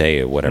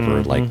forte or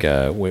whatever. Like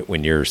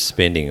when you're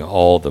spending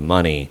all the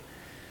money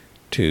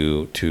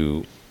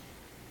to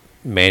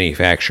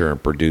manufacture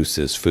and produce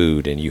this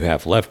food and you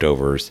have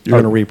leftovers,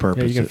 You're going to repurpose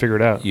Yeah, you can it. figure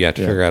it out. you have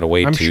to Yeah. figure out a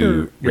way I'm to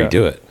sure- yeah.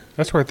 redo it.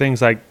 That's where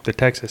things like the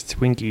Texas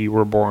Twinkie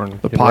were born.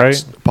 The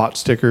right? pot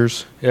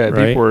stickers. Yeah,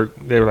 right?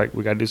 they were like,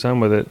 we got to do something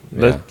with it.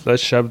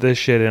 Let's shove this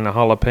shit in a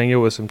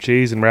jalapeno with some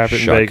cheese and wrap it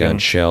in Shotgun bacon.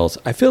 shells.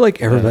 I feel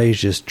like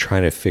everybody's just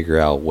trying to figure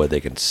out what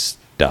they can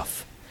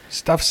stuff.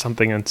 Stuff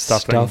something and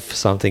stuffing. Stuff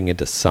something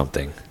into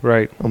something.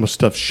 Right. I'm going to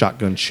stuff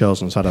shotgun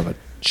shells inside of a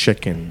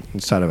chicken,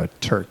 inside of a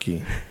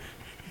turkey,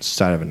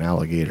 inside of an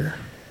alligator.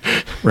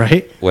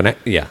 Right?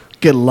 Yeah.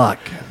 Good luck.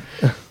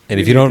 And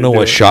if you don't know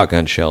what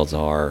shotgun shells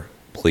are,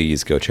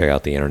 please go check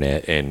out the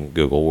internet and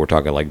Google. We're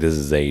talking like this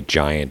is a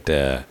giant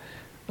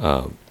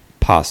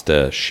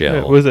pasta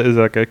shell. What is it? Is it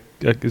like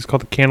it's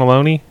called the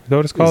cannelloni? Is that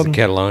what it's Is called? it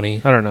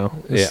cannelloni? I don't know.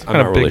 Yeah, It's I'm kind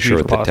of not really big, sure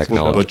huge what the pasta.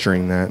 technology-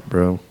 Butchering that,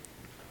 bro.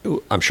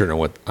 I'm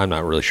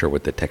not really sure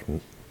what the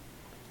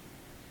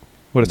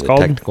What it's called?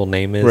 technical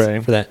name is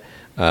Right. for that.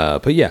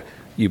 But yeah,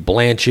 you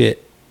blanch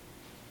it,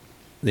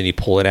 then you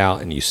pull it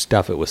out and you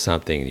stuff it with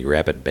something, and you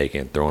wrap it in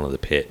bacon, throw it in the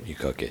pit, and you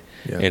cook it.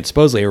 Yeah. And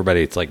supposedly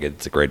everybody, it's like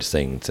it's the greatest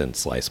thing since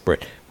sliced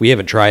bread. We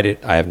haven't tried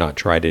it. I have not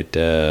tried it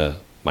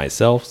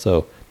myself.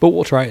 But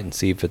we'll try it and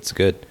see if it's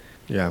good.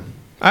 Yeah.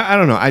 I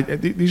don't know.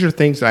 These are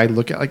things that I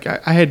look at. Like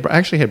I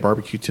actually had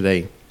barbecue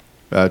today.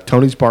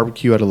 Tony's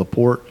Barbecue out of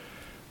LaPorte,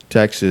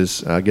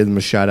 Texas. Give them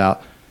a shout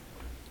out.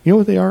 You know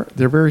what they are?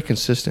 They're very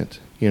consistent.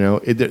 You know,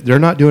 they're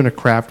not doing a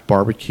craft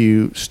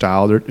barbecue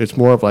style. It's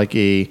more of like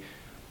it's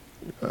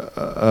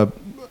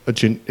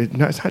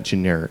not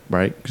generic,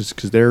 right?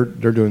 Because they're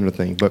doing their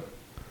thing, but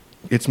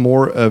it's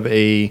more of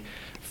a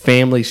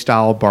family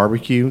style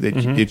barbecue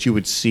that you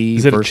would see.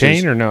 Is it a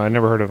chain or no? I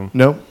never heard of them.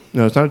 No,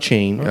 it's not a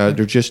chain. Okay.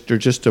 They're just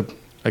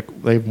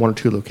they have 1 or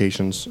 2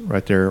 locations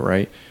right there,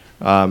 right?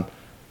 I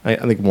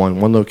think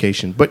one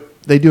location, but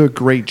they do a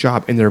great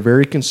job, and they're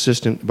very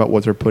consistent about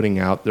what they're putting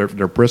out. Their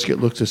brisket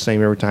looks the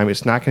same every time.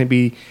 It's not going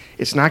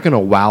to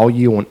wow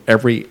you on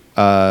every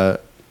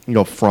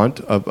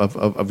front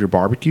of your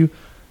barbecue.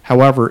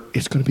 However,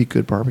 it's going to be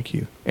good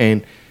barbecue.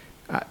 And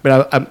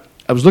but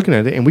I was looking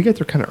at it, and we got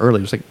there kind of early.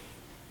 It was like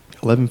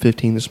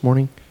 11:15 this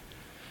morning,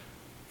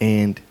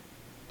 and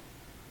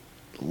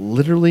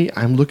literally,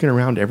 I'm looking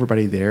around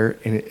everybody there,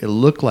 and it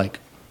looked like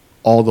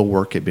all the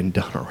work had been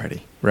done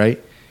already.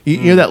 Right? You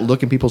know that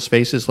look in people's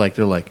faces, like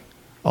they're like,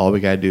 all we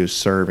got to do is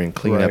serve and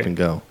clean up and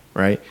go.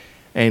 Right?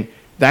 And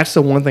that's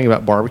the one thing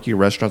about barbecue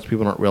restaurants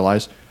people don't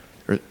realize.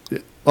 A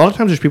lot of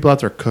times there's people out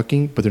there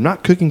cooking, but they're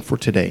not cooking for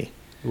today.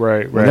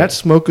 Right. When that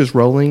smoke is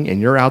rolling and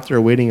you're out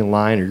there waiting in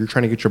line, or you're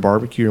trying to get your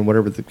barbecue and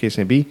whatever the case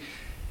may be,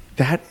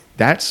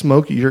 that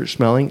smoke you're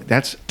smelling,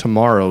 that's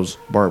tomorrow's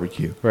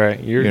barbecue. Right.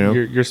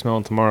 You're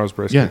smelling tomorrow's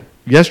brisket. Yeah.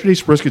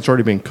 Yesterday's brisket's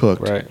already been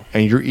cooked. Right.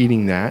 And you're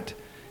eating that.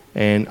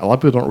 And a lot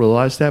of people don't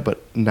realize that,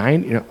 but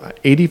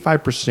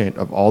 85%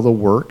 of all the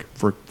work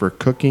for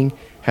cooking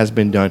has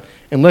been done,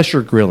 unless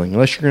you're grilling,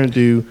 unless you're going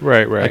to do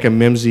like a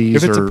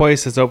Mimsey's. If it's a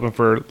place that's open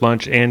for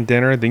lunch and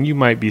dinner, then you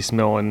might be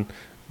smelling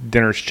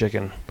dinner's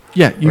chicken.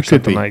 Yeah, you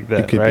could be. Like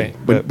that, you could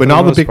right? be. But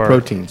all the big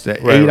proteins, that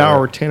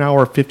 8-hour,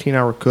 10-hour,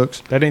 15-hour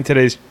cooks. That ain't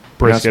today's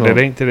brisket. That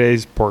ain't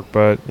today's pork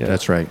butt. Yeah.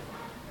 That's right.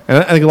 And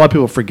I think a lot of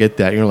people forget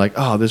that. You're like,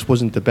 oh, this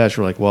wasn't the best.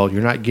 You're like, well,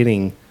 you're not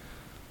getting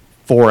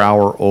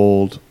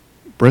 4-hour-old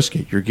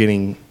brisket. You're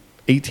getting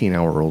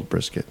 18-hour-old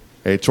brisket.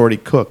 It's already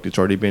cooked. It's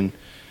already been.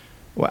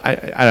 Well, I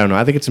don't know.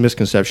 I think it's a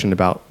misconception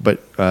about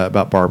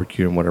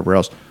barbecue and whatever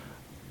else.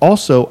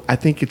 Also, I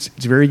think it's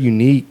very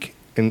unique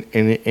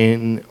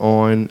in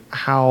on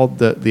how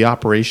the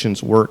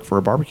operations work for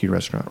a barbecue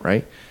restaurant,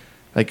 right?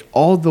 Like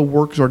all the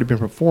work has already been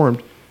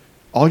performed.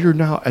 All you're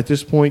now at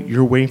this point,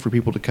 you're waiting for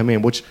people to come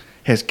in, which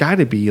has got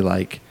to be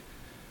like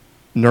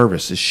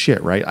nervous as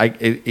shit, right?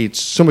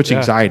 It's so much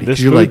anxiety. This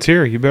you're food's like,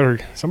 here. You better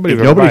somebody. If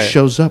better nobody buy it.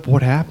 shows up,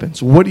 what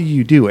happens? What do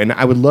you do? And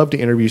I would love to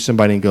interview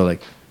somebody and go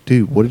like,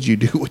 dude, what did you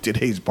do with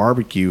today's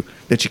barbecue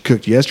that you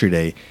cooked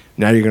yesterday?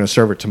 Now you're going to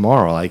serve it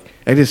tomorrow. Like,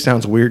 it just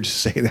sounds weird to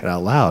say that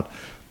out loud.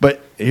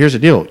 But here's the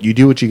deal. You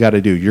do what you got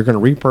to do. You're going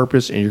to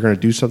repurpose, and you're going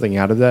to do something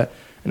out of that.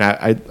 And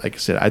I like I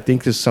said, I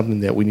think this is something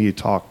that we need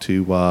to talk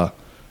to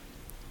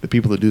the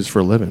people that do this for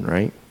a living,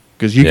 right?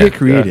 Because you get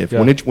creative.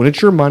 When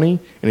it's your money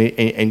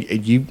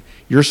and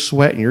your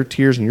sweat and your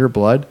tears and your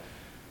blood,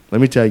 let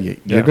me tell you,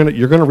 you're gonna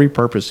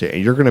repurpose it,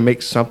 and you're gonna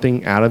make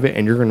something out of it,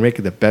 and you're gonna make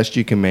it the best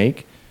you can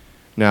make.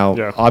 Now,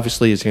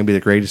 obviously, it's gonna be the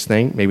greatest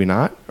thing. Maybe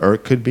not, or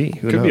it could be.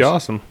 Who knows? Could be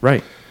awesome,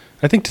 right?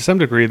 I think to some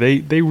degree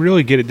they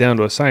really get it down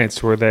to a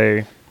science where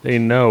they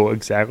know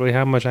exactly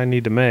how much I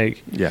need to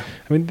make. Yeah,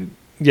 I mean,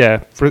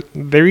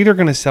 they're either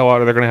gonna sell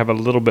out or they're gonna have a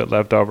little bit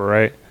left over,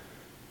 right?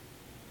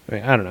 I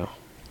mean, I don't know.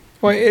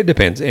 Well, it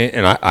depends,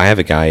 and I have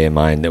a guy in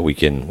mind that we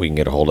can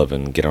get a hold of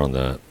and get on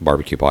the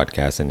barbecue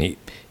podcast, and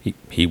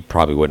he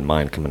probably wouldn't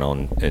mind coming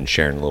on and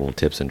sharing little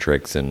tips and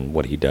tricks and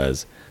what he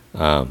does.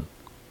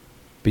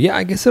 But yeah,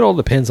 I guess it all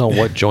depends on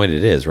what joint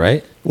it is,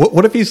 right?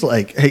 What if he's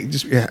like, hey,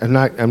 I'm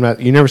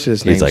not. You never said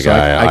his name. He's like, so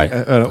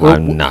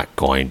I'm not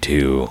going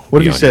to. What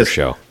be if he on says,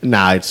 your show?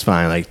 Nah, it's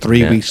fine. Like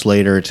 3 weeks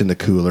later, it's in the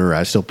cooler.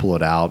 I still pull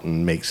it out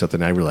and make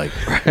something. I be like,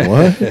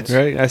 what?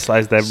 Right? I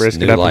slice that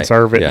brisket up and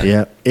serve it.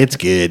 Yeah, it's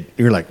good.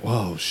 You're like,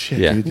 whoa, shit.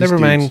 Yeah. Dude, never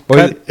mind.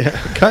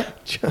 Cut.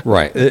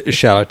 Right.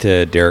 Shout out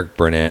to Derek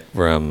Burnett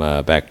from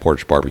Back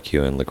Porch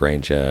Barbecue in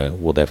LaGrange.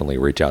 We'll definitely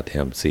reach out to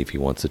him, see if he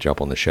wants to jump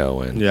on the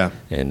show and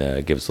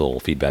give us a little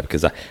feedback,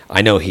 because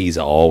I know he's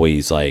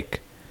always like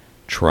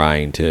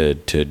trying to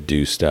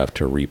do stuff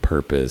to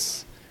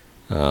repurpose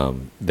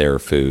their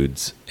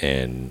foods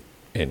and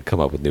come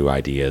up with new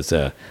ideas.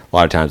 A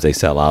lot of times they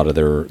sell out of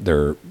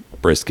their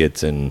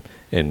briskets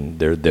and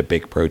the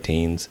big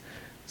proteins,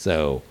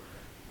 so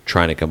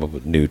trying to come up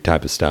with new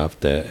type of stuff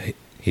that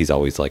he's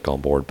always like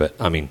on board. But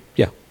I mean,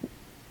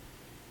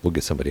 we'll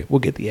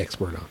get the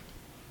expert on.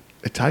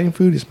 Italian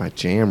food is my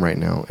jam right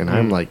now, and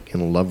I'm like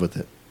in love with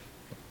it.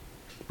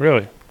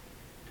 Really?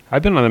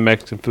 I've been on the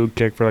Mexican food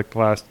kick for like the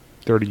last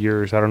 30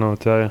 years. I don't know what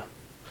to tell you.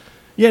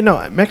 Yeah,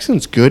 no,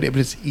 Mexican's good, but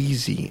it's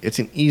easy. It's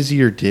an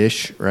easier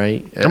dish,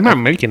 right? I'm not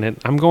making it.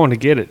 I'm going to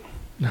get it.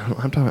 No,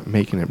 I'm talking about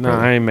making it, bro. No,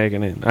 I ain't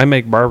making it. I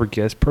make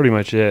barbecue. That's pretty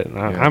much it.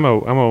 I'm a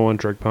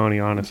one-trick pony,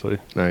 honestly.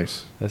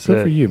 Nice. That's good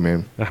it. for you,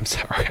 man. I'm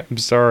sorry.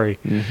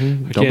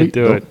 Mm-hmm. I can't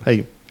do it.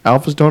 Hey,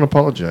 alphas don't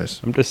apologize.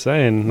 I'm just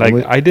saying. Like,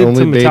 I did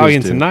some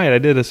Italian tonight. I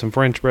did some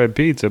French bread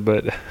pizza,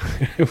 but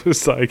it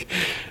was like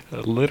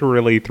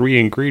literally 3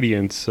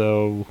 ingredients.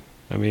 So,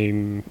 I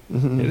mean,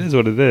 it is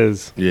what it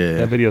is. Yeah.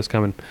 That video's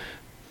coming.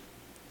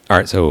 All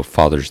right, so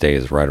Father's Day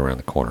is right around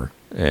the corner,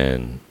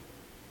 and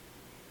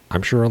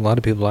I'm sure a lot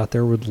of people out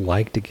there would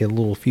like to get a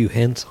little few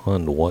hints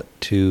on what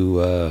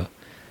to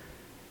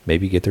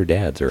maybe get their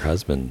dads or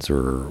husbands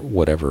or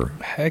whatever.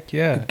 Heck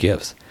yeah.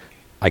 Gifts.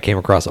 I came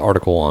across an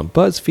article on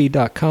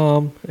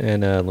BuzzFeed.com,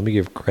 and let me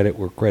give credit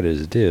where credit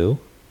is due,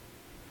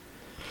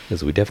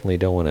 because we definitely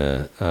don't want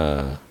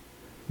to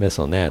miss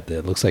on that.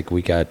 It looks like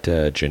we got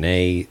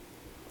Janae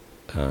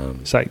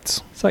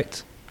Sites.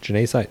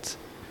 Janae Sites.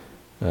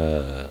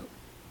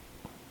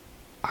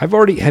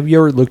 Have you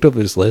ever looked over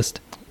this list?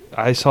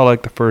 I saw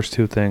like the first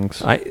two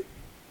things.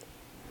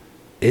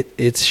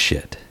 It's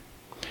shit.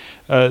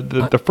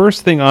 The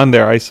first thing on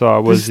there I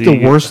saw was This is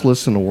the worst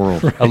list in the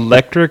world.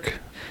 electric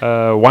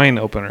wine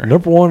opener.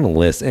 Number one on the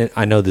list, and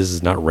I know this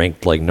is not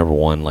ranked like number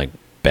one, like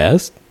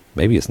best.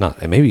 Maybe it's not,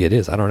 and maybe it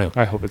is. I don't know.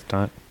 I hope it's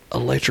not.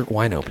 Electric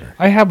wine opener.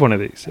 I have one of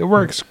these. It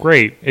works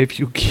great if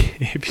you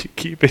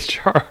keep it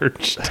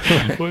charged,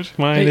 which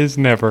mine is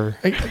never.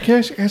 Hey, can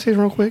I say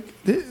real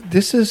quick?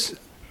 This is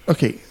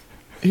okay.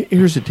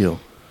 Here's the deal.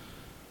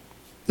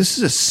 This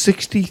is a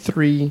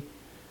 63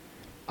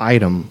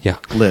 item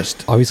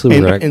list.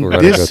 Obviously, we're and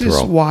gonna this go through is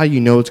all. why you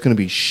know it's going to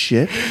be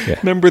shit. Yeah.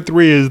 Number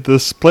 3 is the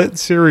split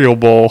cereal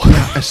bowl.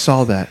 I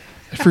saw that.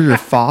 For your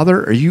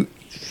father, are you?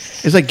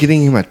 It's like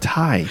getting him a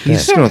tie.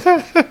 He's gonna.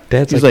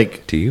 Dad's He's like,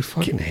 like, do you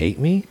fucking hate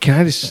me? Can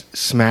I just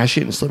smash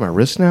it and slip my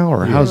wrist now,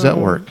 or how does that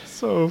work?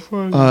 So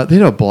funny. They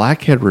had a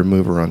blackhead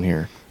remover on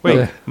here.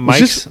 Wait,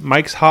 It's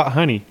Mike's hot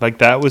honey. Like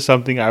that was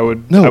something I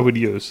would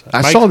use. I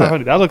Mike's saw hot that.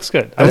 Honey. That looks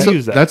good. I would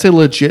use that. That's a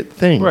legit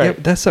thing. Right. Yeah,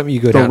 but that's something you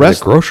go The down to rest-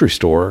 the grocery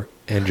store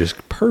and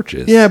just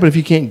purchase. Yeah, but if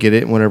you can't get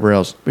it and whatever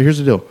else. But here's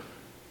the deal.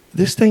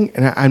 This thing,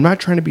 and I'm not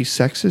trying to be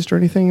sexist or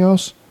anything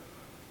else,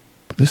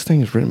 but this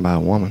thing is written by a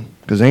woman.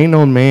 Because ain't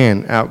no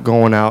man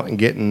going out and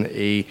getting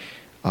a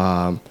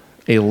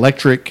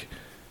electric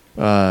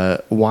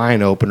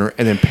wine opener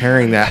and then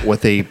pairing that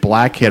with a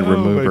blackhead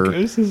remover. God,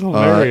 this is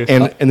hilarious.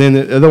 And then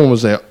the other one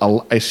was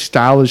a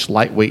stylish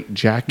lightweight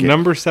jacket.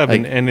 Number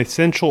 7, Like- an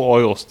essential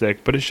oil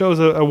stick, but it shows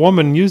a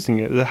woman using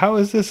it. How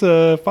is this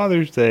a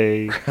Father's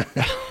Day?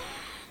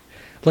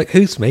 Like,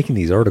 who's making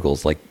these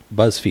articles? Like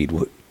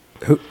BuzzFeed.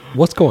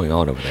 What's going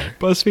on over there?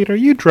 BuzzFeed, are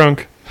you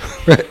drunk?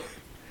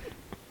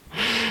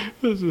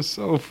 This is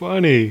so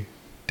funny.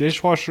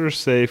 Dishwasher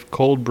safe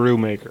cold brew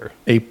maker.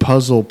 A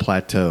puzzle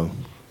plateau.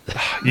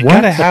 You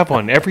gotta have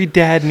one. Every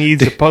dad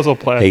needs a puzzle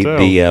Hey, plateau.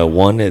 the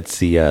one, it's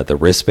the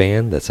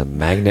wristband. That's a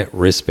magnet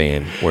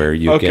wristband where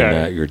you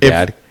can your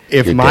dad.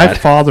 If your my dad-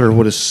 father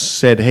would have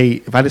said,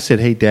 "Hey," if I'd have said,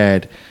 "Hey,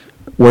 Dad,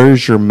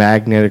 where's your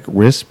magnetic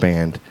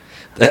wristband?"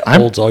 that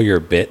holds all your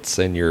bits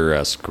and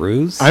your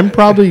screws. I'm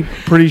probably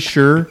pretty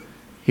sure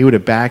he would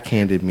have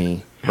backhanded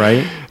me,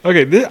 right?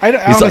 Okay,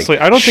 honestly,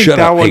 like, I don't think "Shut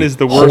that up. one Hey, is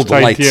the hold worst the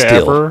light idea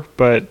still." ever,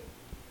 but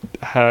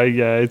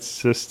yeah,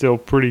 it's just still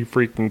pretty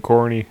freaking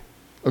corny.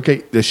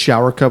 Okay, the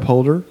shower cup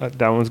holder.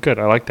 That one's good.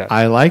 I like that.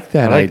 I like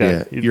that I like idea.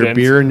 that. Your Then-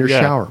 beer in your yeah.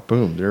 shower.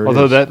 Boom. There it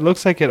Although is. that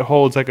looks like it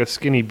holds like a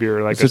skinny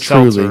beer, like It's a a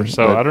Truly, seltzer.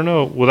 So but- I don't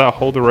know. Will that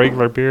hold a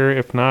regular beer?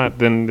 If not,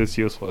 then it's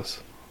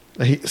useless.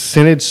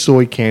 Scented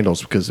soy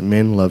candles because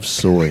men love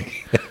soy.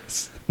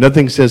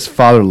 Nothing says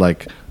father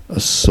like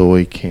a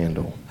soy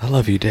candle. I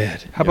love you,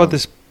 Dad. How about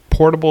this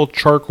portable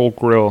charcoal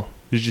grill?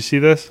 Did you see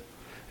this?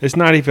 It's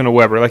not even a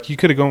Weber. Like you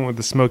could have gone with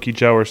the Smoky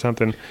Joe or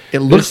something. It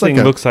looks this thing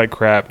like a- looks like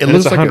crap. It and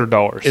looks it's like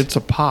 $100. It's a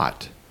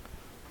pot.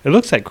 It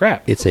looks like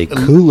crap. It's a It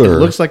cooler.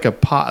 looks like a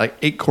pot, like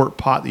 8-quart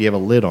pot that you have a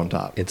lid on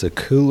top. It's a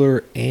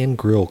cooler and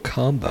grill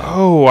combo.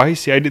 Oh, I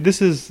see. I did.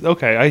 This is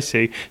okay. I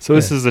see. So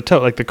this is the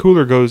tote. Like the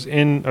cooler goes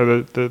in,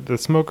 or the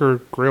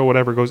smoker grill,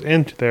 whatever, goes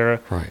into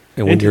there. Right.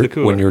 And when into the you're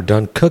cooler. when you're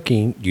done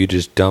cooking, you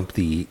just dump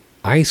the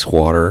ice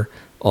water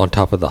on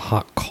top of the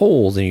hot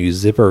coals and you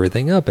zip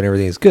everything up and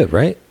everything's good,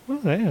 right? Well,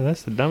 yeah,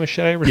 that's the dumbest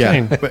shit I ever Yeah,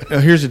 seen. but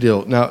here's the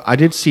deal. Now, I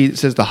did see it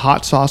says the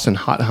hot sauce and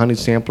hot honey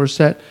sampler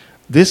set.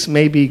 This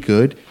may be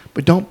good,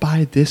 but don't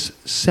buy this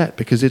set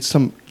because it's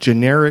some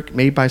generic,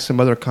 made by some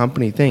other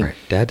company thing. Right.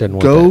 Dad doesn't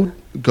want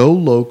Go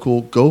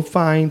local. Go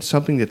find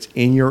something that's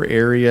in your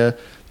area.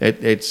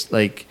 It's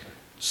like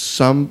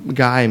some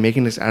guy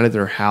making this out of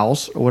their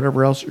house or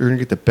whatever else. You're gonna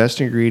get the best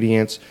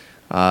ingredients,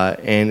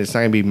 and it's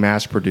not gonna be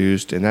mass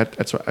produced. And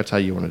that's how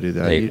you want to do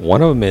that. Hey,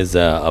 one of them is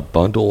a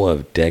bundle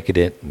of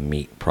decadent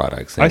meat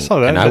products. I saw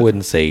that. And I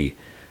wouldn't say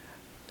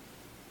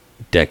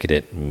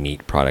decadent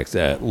meat products.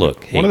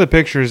 Look, hey, One of the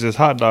pictures is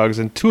hot dogs,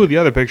 and 2 of the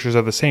other pictures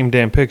are the same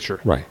damn picture.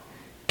 right.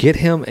 Get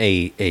him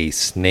a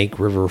Snake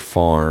River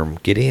Farm.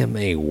 Get him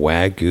a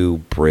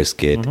Wagyu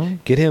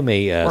brisket. Get him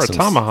Or a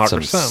tomahawk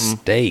or some something.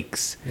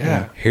 steaks.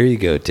 Yeah. Here you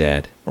go,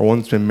 Dad. or one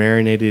that's been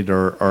marinated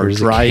or Here's a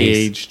dry case.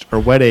 aged or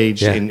wet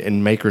aged Yeah.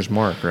 in Maker's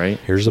Mark, right?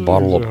 Here's a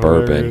bottle of Those are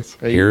bourbon. hilarious.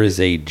 Hey. Here is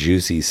a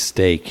juicy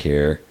steak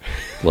here.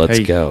 Let's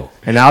Hey, go.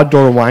 An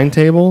outdoor wine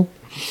table.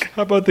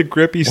 How about the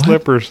grippy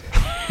slippers?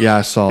 Yeah,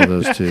 I saw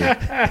those too.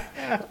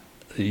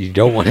 You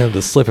don't want him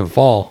to slip and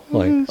fall.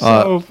 Like,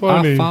 So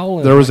funny. I fall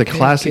and There was I a can't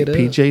classic get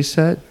up. PJ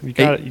set. You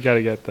got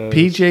to get those.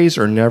 PJs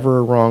are never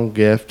a wrong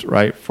gift,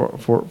 right?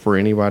 For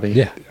anybody.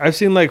 Yeah. I've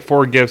seen like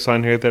 4 gifts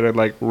on here that are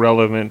like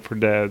relevant for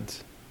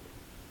dads.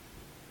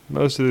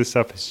 Most of this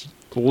stuff is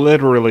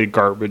literally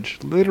garbage.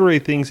 Literally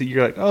things that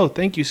you're like, oh,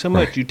 thank you so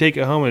much. Right. You take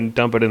it home and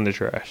dump it in the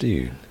trash.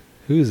 Dude,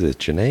 Who's this?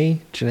 Janae?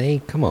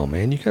 Janae, come on,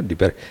 man. You got to do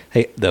better.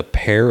 Hey, the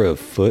pair of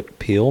foot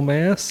peel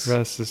masks?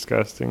 That's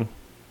disgusting.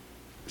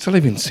 It's not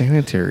even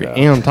sanitary. Yeah.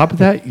 And on top of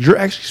that, you're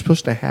actually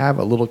supposed to have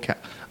a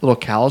little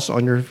callus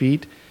on your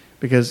feet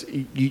because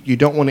you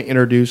don't want to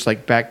introduce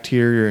like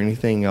bacteria or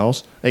anything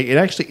else. Like,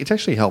 it's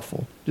actually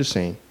helpful. Just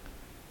saying.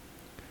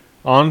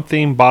 On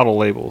theme bottle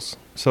labels.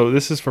 So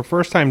this is for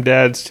first time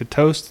dads to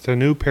toast to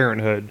new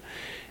parenthood,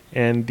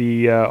 and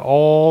the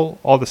all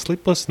the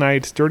sleepless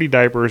nights, dirty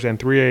diapers, and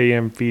 3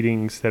 a.m.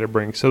 feedings that it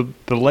brings. So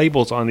the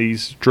labels on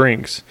these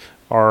drinks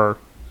are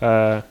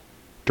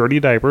dirty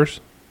diapers,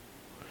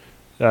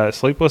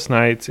 sleepless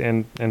nights,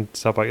 and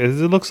stuff like it.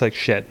 It looks like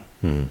shit.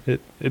 It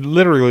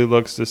literally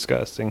looks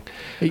disgusting.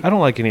 Hey, I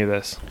don't like any of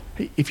this.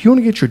 Hey, if you want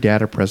to get your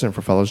dad a present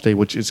for Father's Day,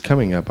 which is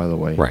coming up, by the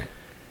way, Right.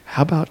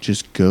 how about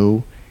just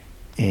go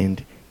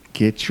and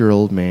get your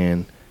old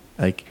man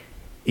like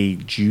a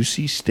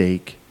juicy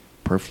steak,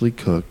 perfectly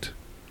cooked,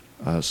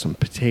 some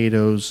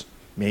potatoes,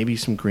 maybe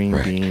some green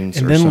beans,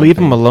 And or then something. leave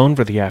him alone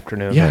for the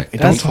afternoon. Yeah, and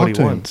don't That's talk what he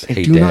to him. wants. And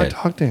Hey, do not Dad,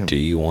 talk to him. Do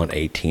you want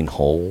 18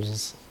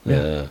 holes?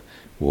 Yeah.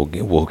 We'll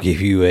give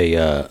you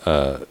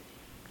a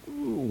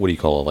what do you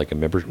call it? Like a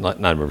not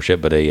a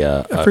membership, but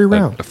a free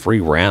round. A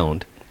free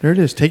round. There it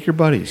is. Take your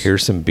buddies.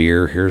 Here's some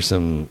beer. Here's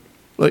some.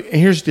 Look, and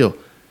here's the deal.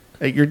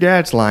 Like, your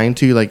dad's lying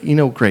to you. Like,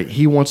 great.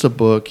 He wants a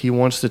book. He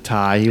wants the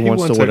tie. He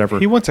wants the whatever.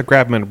 He wants a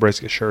crab and a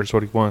brisket shirt is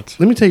what he wants.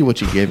 Let me tell you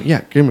what you give him.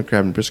 Yeah, give him a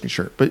crab and brisket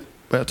shirt. But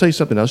I'll tell you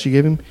something else you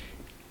give him.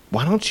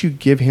 Why don't you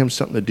give him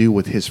something to do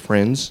with his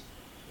friends?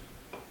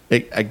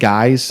 A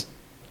guy's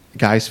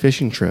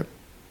fishing trip.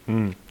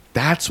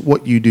 That's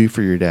what you do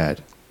for your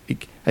dad.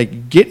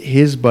 Like, get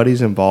his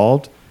buddies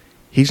involved.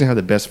 He's gonna have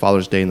the best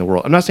Father's Day in the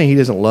world. I'm not saying he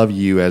doesn't love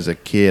you as a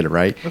kid,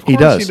 right? Of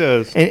course he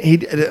does.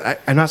 And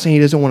I'm not saying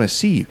he doesn't want to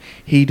see you.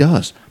 He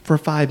does for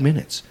 5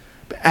 minutes.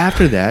 But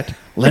after that,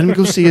 let him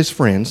go see his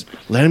friends.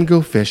 Let him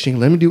go fishing.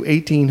 Let him do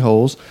 18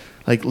 holes.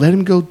 Like, let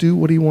him go do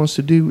what he wants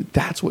to do.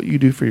 That's what you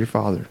do for your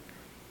father,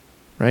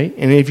 right?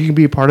 And if you can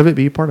be a part of it,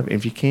 be a part of it.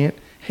 If you can't,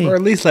 hey, Or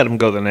at least let him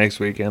go the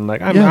next weekend.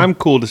 Like Yeah. I'm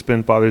cool to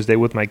spend Father's Day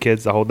with my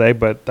kids the whole day,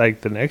 but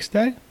like the next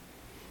day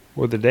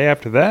or the day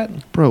after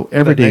that, bro,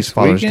 every the day's next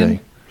Father's weekend?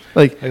 Day.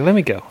 Like, let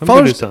me go. Let me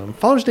go do something.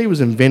 Father's Day was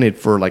invented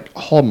for like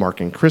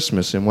Hallmark and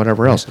Christmas and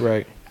whatever else.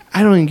 Right.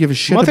 I don't even give a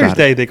shit Mother's about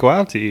Day it. they go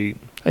out to eat.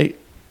 Hey,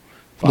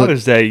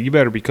 Father's Day you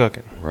better be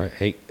cooking. Right.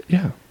 Hey,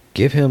 yeah,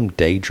 give him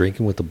day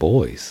drinking with the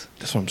boys.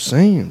 that's what I'm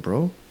saying,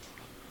 bro.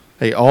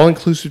 Hey, all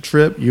inclusive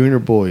trip, you and your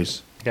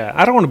boys. Yeah,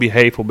 I don't want to be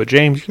hateful, but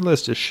James, your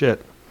list is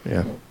shit.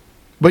 Yeah,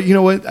 but you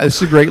know what? This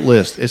is a great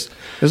list. This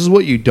is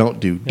what you don't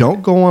do.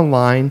 Don't go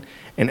online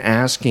and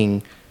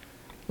asking,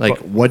 like,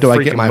 what do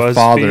I get Freaking my BuzzFeed.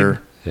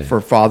 father Yeah.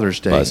 for Father's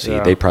Day? BuzzFeed.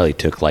 Yeah. They probably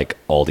took like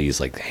all these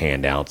like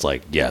handouts.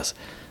 Like, yes,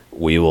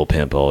 we will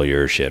pimp all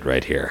your shit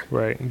right here.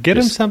 Right. Get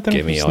him Just something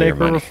give from me all your Snake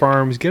River money.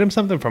 Farms. Get him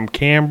something from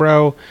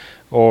Cambro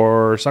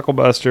or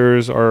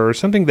Sucklebusters or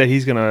something that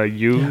he's gonna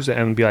use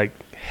and be like,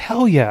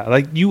 hell yeah!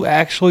 Like you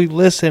actually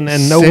listen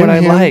and know Send what I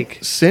him- like.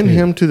 Send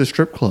him to the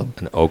strip club.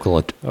 An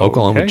Oklahoma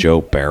okay.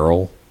 Joe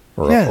barrel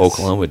or Yes.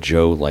 Oklahoma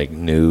Joe like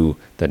new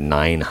the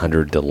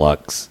 900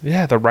 Deluxe.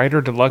 Yeah, the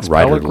Ryder Deluxe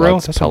Ryder pellet grill.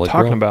 Deluxe That's what I'm pellet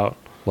talking grill. about.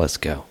 Let's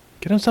go.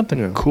 Get him something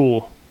Yeah.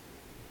 cool.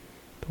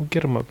 Don't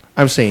get him a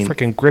I'm saying,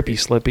 freaking grippy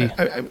slippy.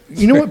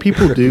 you know what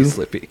people do?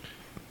 Slippy.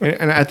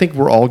 And I think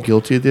we're all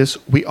guilty of this.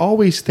 We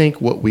always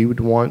think what we would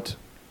want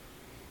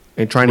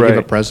and trying to give a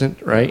Right. present,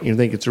 right? You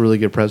think it's a really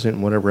good present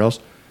and whatever else.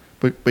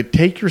 But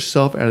take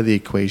yourself out of the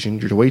equation.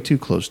 You're way too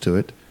close to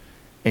it.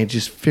 And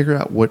just figure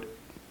out what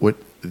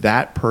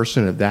that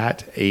person of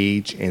that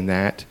age and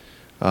that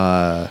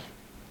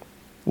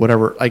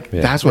whatever, like,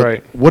 Yeah. that's what,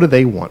 Right. what do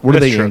they want? What are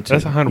That's they true. into?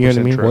 That's 100% You know what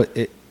I mean?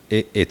 true.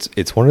 Well,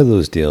 it's one of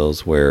those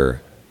deals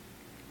where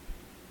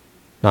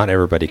not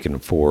everybody can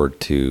afford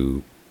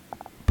to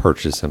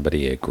purchase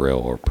somebody a grill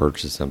or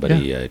purchase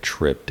somebody a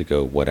trip to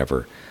go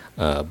whatever.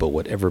 But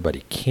what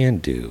everybody can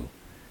do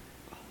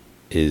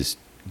is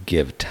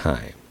give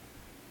time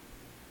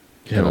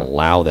and Yeah.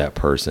 allow that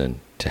person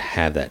to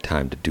have that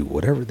time to do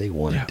whatever they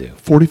want Yeah. to do.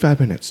 45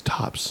 minutes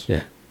tops.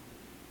 Yeah.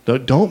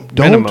 Don't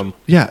Minimum.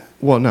 Yeah.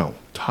 Well, no,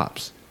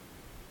 tops.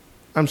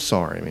 I'm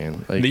sorry,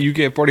 man. Like, You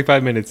get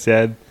 45 minutes,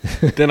 Dad.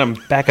 Then I'm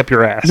back up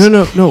your ass.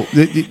 no.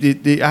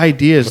 The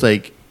idea is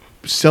like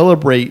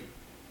celebrate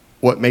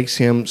what makes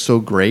him so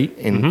great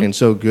and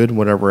so good and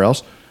whatever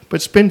else,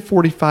 but spend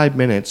 45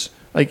 minutes.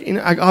 Like,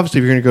 obviously,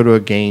 if you're going to go to a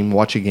game,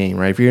 watch a game,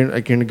 right? If you're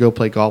going to go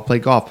play golf, play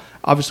golf.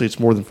 Obviously, it's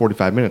more than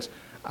 45 minutes.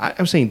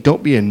 I'm saying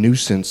don't be a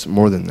nuisance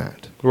more than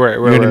that. Right,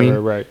 You know what I mean?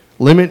 right.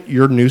 Limit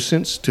your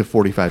nuisance to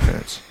 45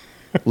 minutes.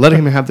 Let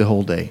him have the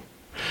whole day.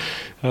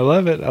 I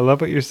love it. I love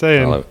what you're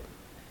saying. I love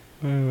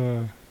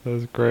it.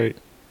 That's great.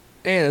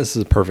 And this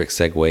is a perfect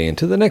segue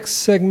into the next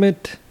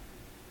segment,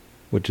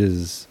 which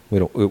is we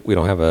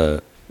don't have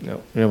a.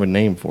 No, we have a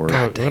name for it.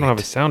 God, we dang don't have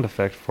it. a sound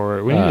effect for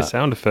it. We need a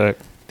sound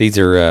effect. These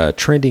are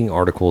trending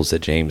articles that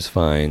James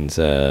finds.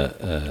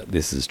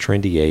 This is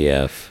Trendy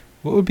AF.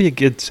 What would be a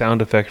good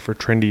sound effect for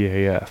Trendy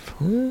AF?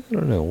 I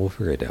don't know. We'll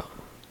figure it out.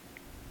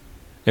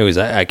 Anyways,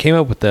 I came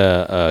up with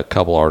a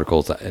couple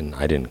articles, and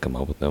I didn't come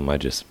up with them. I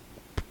just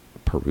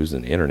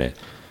perusing the internet.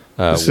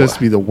 This has to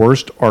be the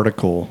worst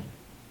article.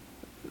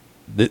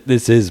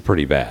 This is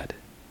pretty bad.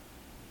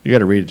 You got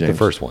to read it, James. The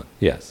first one,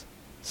 yes.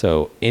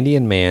 So,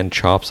 Indian man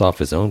chops off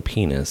his own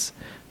penis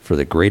for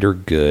the greater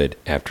good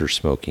after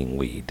smoking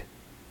weed.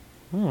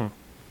 That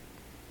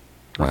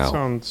Wow.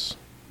 sounds.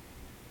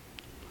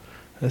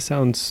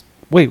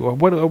 Wait,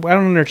 what? I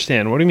don't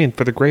understand. What do you mean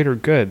for the greater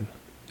good?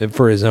 And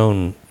for his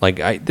own,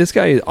 this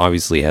guy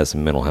obviously has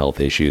some mental health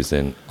issues,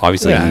 and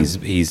obviously Yeah.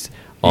 he's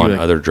on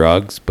other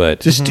drugs, but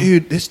This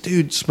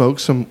dude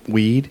smoked some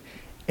weed,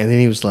 and then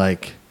he was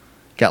like,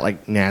 got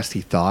like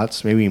nasty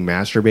thoughts. Maybe he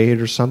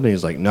masturbated or something.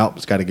 He's like, nope,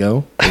 it's got to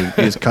go. And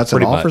he just cuts it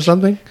Pretty off or much.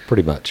 something.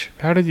 pretty much.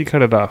 How did you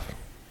cut it off?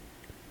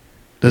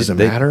 Does it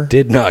They matter?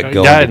 Did not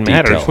go That into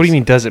matters. details. What do you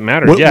mean? Does it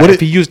matter? What- yeah, what if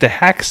it- he used a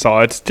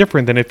hacksaw, it's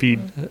different than if he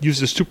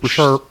used a super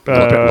sharp.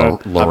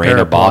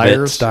 Lorena of Bobbitt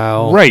pliers?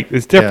 style. Right,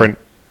 it's different.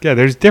 Yeah,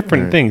 there's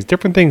different Right. things.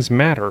 Different things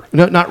matter.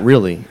 No, not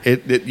really.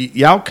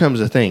 The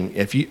outcome's a thing.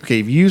 If you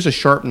use a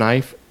sharp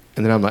knife,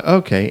 and then I'm like,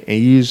 okay, and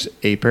you use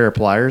a pair of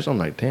pliers, I'm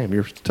like, damn,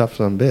 you're a tough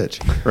son of a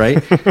bitch,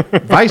 right?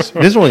 Vice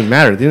doesn't really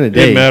matter. At the end of the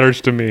day, It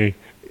matters to me.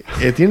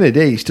 at the end of the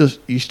day,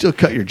 you still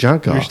cut your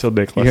junk off. You're still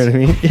dickless. You know what I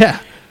mean? Yeah.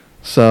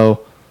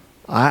 So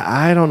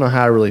I don't know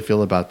how I really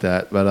feel about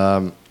that, but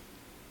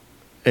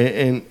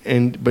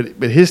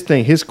but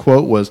his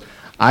quote was,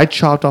 "I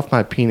chopped off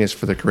my penis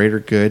for the greater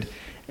good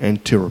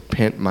and to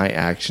repent my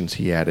actions."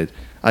 He added,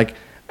 like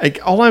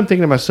all I'm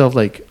thinking to myself,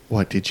 like,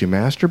 what, did you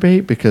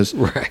masturbate? Because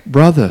Right.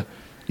 brother,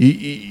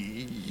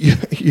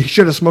 you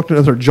should have smoked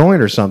another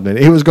joint or something.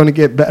 It was going to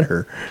get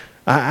better.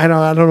 I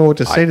don't know what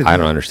to say to that. I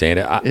don't understand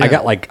it. I Yeah.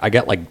 got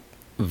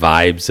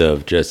vibes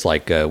of just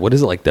what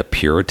is it, like the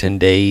Puritan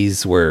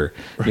days where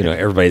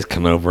everybody's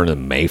coming over in the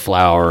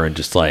Mayflower and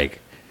just like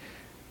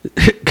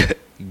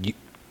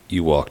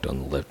you walked on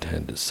the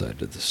left-handed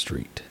side of the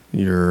street.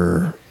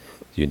 You're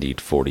You need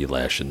 40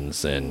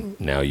 lashings, and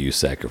now you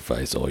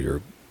sacrifice all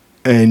your.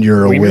 a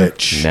Wiener.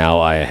 witch. Now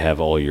I have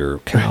all your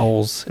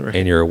cows, Right.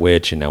 and you're a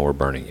witch, and now we're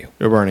burning you.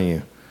 We're burning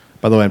you.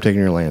 By the way, I'm taking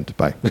your land.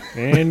 Bye.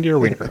 And your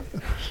wiener.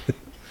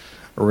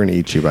 We're going to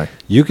eat you. Bye.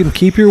 You can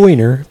keep your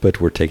wiener,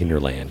 but we're taking your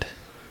land.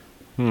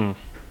 All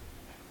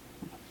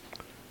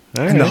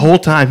And the right. whole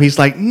time he's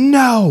like,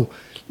 no,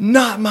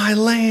 not my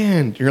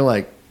land. You're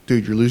like,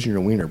 dude, you're losing your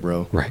wiener,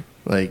 bro. Right.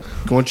 Like,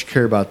 why don't you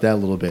care about that a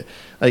little bit?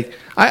 Like,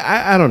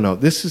 I don't know.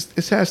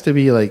 This has to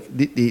be like,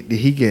 did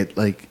he get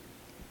like,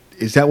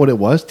 is that what it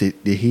was? Did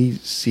he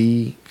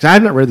see? Because I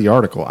have not read the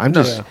article. I'm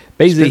just Yeah.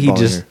 Basically, he spitballing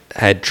just here.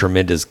 had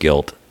tremendous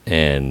guilt,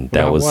 and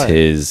that About was what?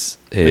 his.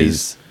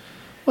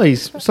 Well,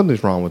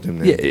 something's wrong with him.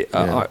 Then.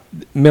 Yeah,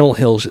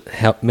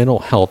 mental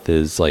health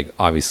is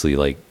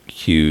obviously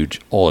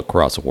huge all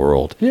across the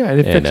world. Yeah, and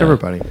it affects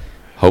everybody.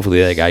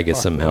 Hopefully, that guy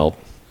gets some help.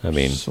 I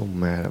mean, So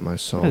mad at my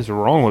son. What is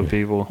wrong with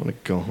people? I want to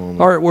go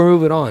home. all right, we're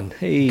moving on.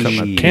 Hey, Cut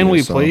my Can we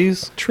penis off.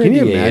 please? Can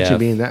you Trendy imagine AF.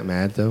 being that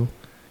mad though?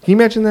 Can you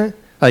imagine that?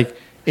 Like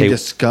in Hey.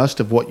 disgust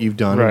of what you've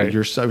done Right. to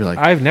yourself. You're like,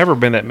 I've never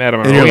been that mad at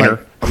my and you're wiener. like,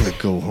 I'm gonna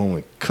go home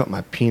and cut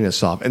my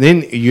penis off, and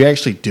then you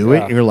actually do it.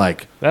 Yeah. And you're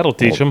like, That'll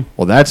teach well, him.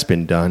 Well, that's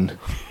been done.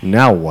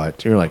 Now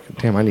what? You're like,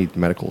 damn, I need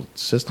medical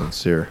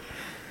assistance here.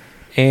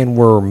 And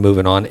we're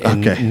moving on.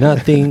 And Okay.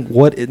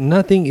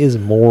 nothing is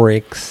more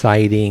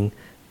exciting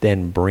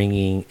than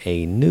bringing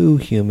a new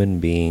human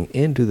being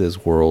into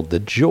this world. The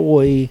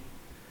joy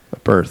A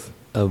birth.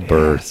 of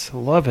birth. Yes,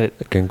 love it.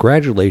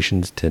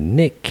 Congratulations to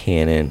Nick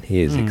Cannon. He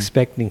is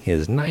expecting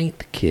his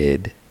 9th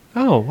kid.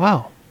 Oh,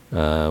 wow.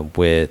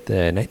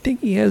 And I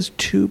think he has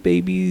 2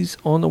 babies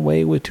on the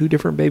way with 2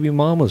 different baby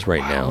mamas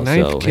right now.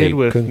 Ninth So, kid hey,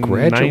 with ninth mom.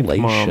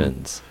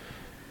 congratulations.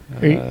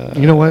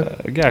 You know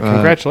what? Yeah,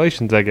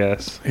 congratulations, I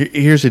guess.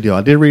 Here's the deal.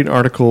 I did read an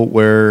article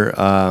where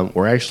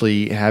we're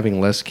actually having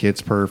less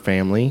kids per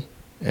family,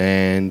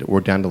 and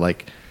we're down to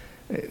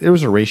there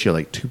was a ratio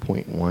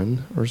 2.1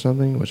 or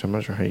something, which I'm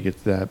not sure how you get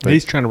to that. But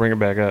He's trying to bring it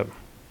back up.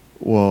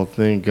 well,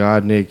 thank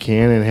God Nick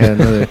Cannon had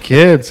another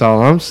kid. That's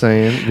all I'm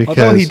saying. Although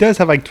Because he does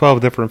have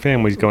 12 different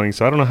families going,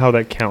 so I don't know how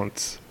that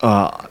counts.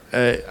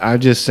 I'm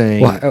just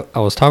saying. Well, I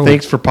was talking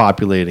Thanks for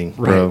populating,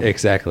 bro. Right,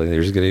 exactly.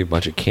 There's going to be a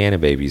bunch of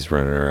Cannon babies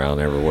running around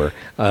everywhere.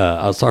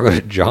 I was talking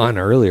to John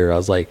earlier. I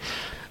was like,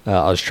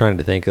 I was trying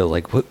to think of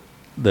what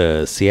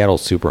the Seattle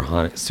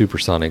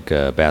Supersonic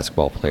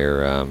basketball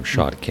player,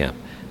 Sean Kemp.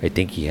 I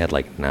think he had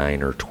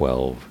 9 or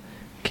 12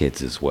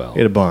 kids as well, He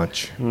had a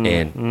bunch.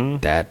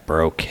 and that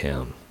broke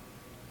him.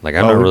 I'm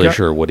Oh, not we really got-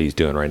 sure what he's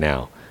doing right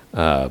now,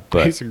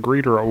 but He's a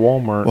greeter at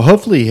Walmart. Well,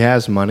 hopefully he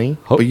has money.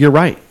 Hope- But you're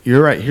right.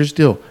 You're right. Here's the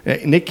deal.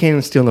 Nick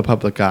Cannon's still in the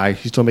public eye.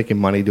 He's still making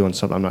money doing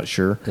something. I'm not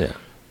sure. yeah.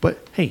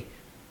 But hey,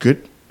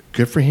 good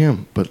for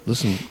him. But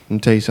listen, let me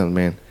tell you something,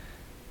 man.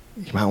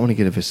 You might want to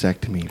get a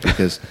vasectomy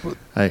because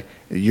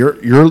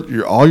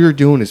you're all you're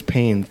doing is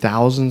paying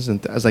thousands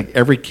and it's like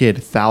every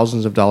kid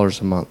thousands of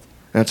dollars a month.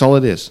 And that's all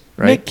it is,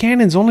 right? Nick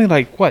Cannon's only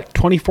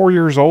 24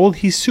 years old?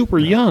 He's super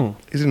young.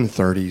 He's in the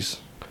 30s.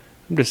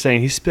 I'm just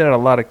saying, he spit out a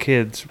lot of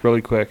kids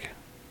really quick.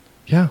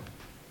 Yeah.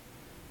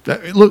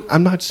 Look,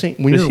 I'm not saying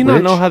when Does you're he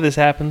rich, not know how this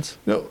happens?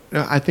 No,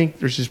 I think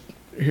there's just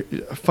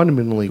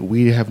fundamentally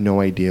we have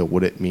no idea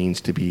what it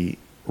means to be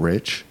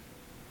rich,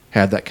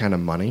 have that kind of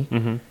money,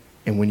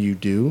 and when you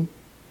do,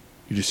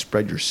 you just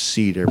spread your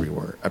seed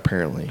everywhere.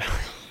 Apparently,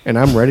 and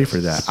I'm ready for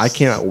that. I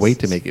cannot wait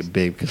to make it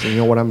big because you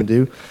know what I'm gonna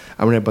do?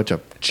 I'm gonna have a bunch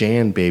of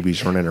Jan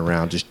babies running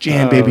around. Just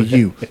Jan baby,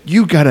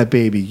 you got a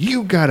baby,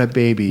 you got a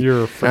baby.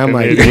 You're a and I'm freaking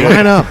like, idiot.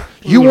 line up.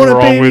 You want a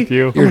wrong baby? with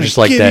you? I'm You're gonna just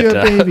like give that.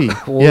 you a baby.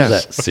 What was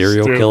Yes. that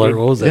serial Stupid. killer?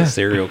 What was that Yeah.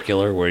 serial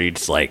killer where he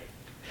just like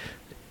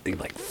he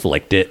like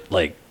flicked it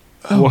like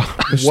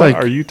It's What like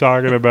are you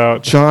talking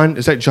about? John.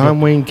 Is that John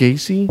Wayne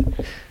Gacy?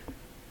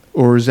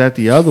 Or is that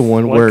the other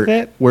one Like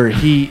that? where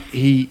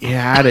he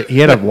had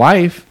a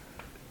wife?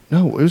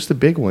 No, it was the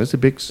big one. It's the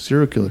big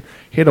serial killer.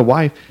 He had a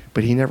wife,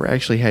 but he never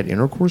actually had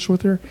intercourse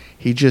with her.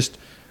 He just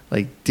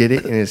like did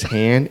it in his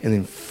hand and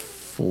then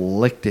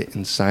flicked it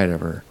inside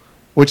of her,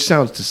 which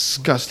sounds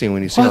disgusting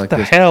when you say it What like the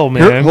this. hell,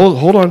 Here, man?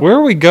 hold on. Where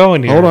are we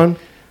going here? Hold on.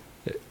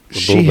 a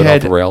She little bit off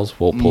had the rails.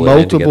 We'll pull it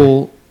in together.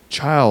 multiple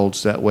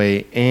childs that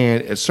way,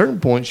 and at a certain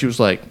point, she was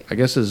like, "I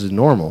guess this is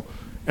normal,"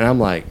 and I'm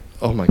like,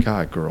 "Oh my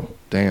god, girl,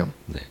 damn,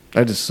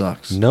 that just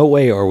sucks." No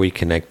way are we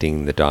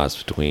connecting the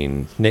dots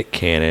between Nick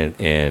Cannon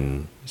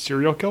and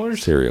Serial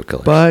killers? serial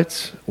killers.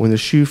 But when the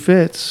shoe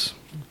fits,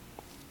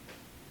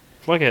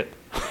 Flick it.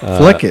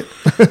 flick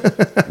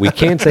it. We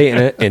can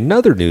say in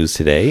other news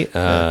today,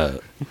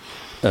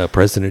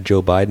 President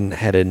Joe Biden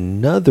had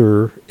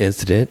another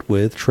incident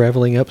with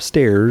traveling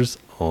upstairs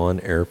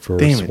on Air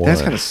Force Damn it, One.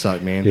 that's kind of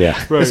sucked, man. Yeah.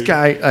 This Right.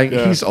 guy, like,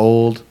 Yeah. he's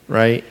old,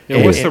 right?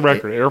 Yeah, what's And- the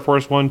record? Air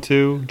Force 1,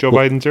 2, Joe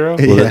Biden 0?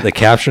 Well, Yeah. the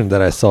caption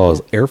that I saw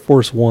is Air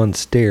Force One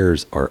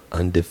stairs are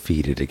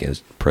undefeated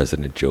against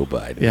President Joe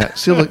Biden. Yeah.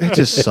 See, look, that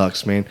just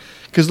sucks, man.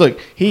 Because look,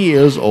 he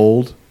is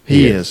old.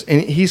 He Yeah. is, and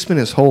he spent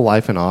his whole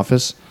life in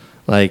office.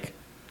 Like,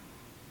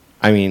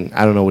 I mean,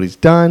 I don't know what he's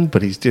done,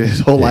 but he's did his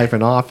whole life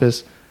in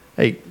office.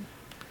 Hey,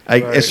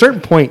 at a Right.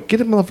 certain point,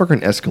 get a motherfucker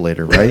an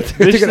escalator, right?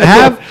 They're gonna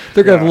have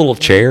have a little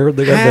chair.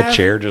 They got Have- that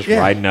chair just yeah.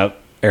 riding up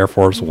Air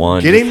Force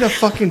One. get him the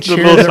fucking chair,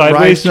 little that sideways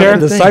rides up chair?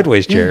 the thing.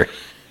 sideways Yeah. chair.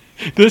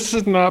 This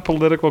is not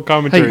political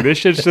commentary. Hey. This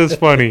shit's just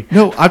funny.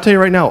 No, I'll tell you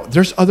right now.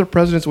 There's other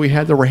presidents we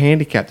had that were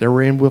handicapped. They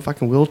were in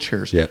fucking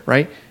wheelchairs. Yeah.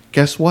 Right.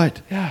 Guess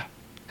what? Yeah.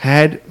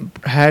 Had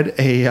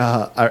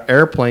a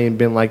airplane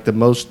been like the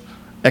most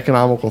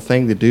economical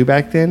thing to do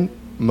back then,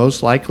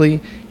 most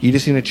likely you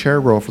just need a chair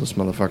roll for this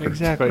motherfucker.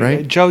 Exactly.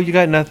 Right. Joe, you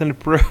got nothing to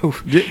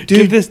prove. Dude.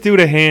 Give this dude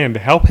a hand.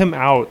 Help him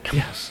out.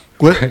 Yes.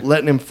 Quit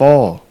letting him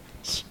fall.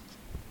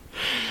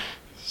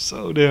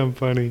 So damn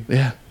funny.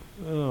 Yeah.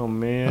 Oh,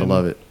 man. I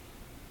love it.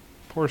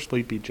 Poor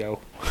Sleepy Joe.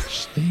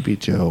 Sleepy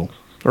Joe.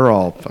 They're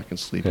all fucking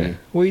sleepy. Yeah.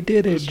 We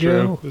did it, It's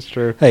Joe. true. It's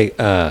true. Hey,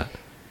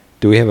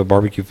 do we have a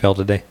barbecue fail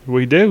today?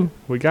 We do.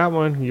 We got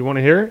one. You want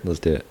to hear it? Let's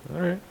do it.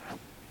 All right.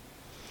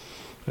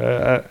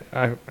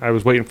 I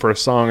was waiting for a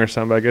song or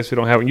something, but I guess we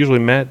don't have it. Usually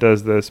Matt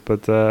does this,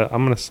 but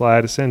I'm going to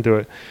slide us into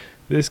it.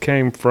 This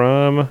came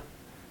from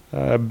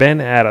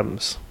Ben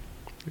Adams,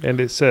 and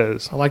it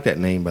says, I like that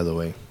name, by the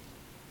way.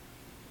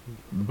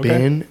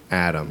 Ben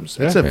Adams.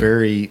 That's Yeah. a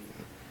very,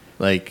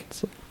 like,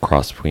 It's a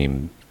cross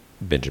between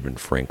Benjamin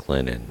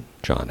Franklin and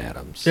John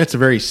Adams. that's a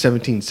very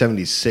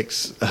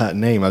 1776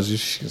 name. I was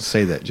just going to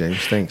say that, James.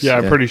 Thanks. yeah,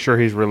 I'm pretty sure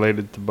he's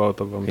related to both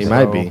of them. He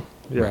might be.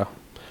 Yeah.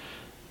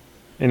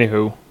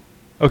 Anywho.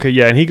 Okay,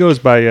 yeah, and he goes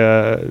by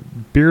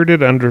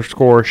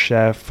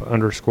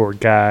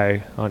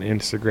bearded_chef_guy on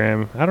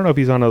Instagram. I don't know if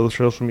he's on other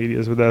social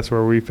medias, but that's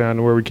where we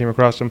came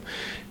across him.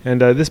 And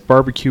this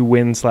barbecue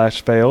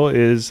win/fail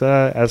is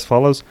as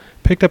follows.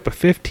 Picked up a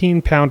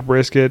 15-pound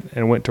brisket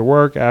and went to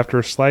work.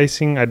 After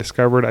slicing, I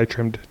discovered I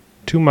trimmed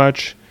too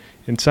much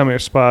in some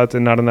spots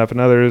and not enough in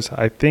others.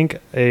 I think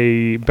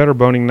a better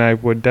boning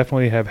knife would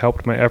definitely have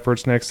helped my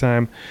efforts next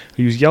time.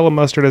 I used yellow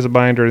mustard as a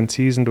binder and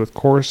seasoned with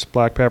coarse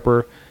black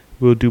pepper.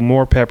 We'll do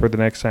more pepper the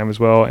next time as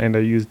well. And I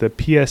used the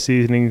PS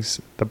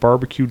Seasonings, the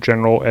Barbecue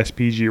General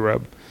SPG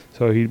rub.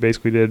 So he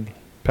basically did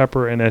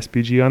pepper and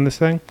SPG on this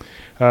thing.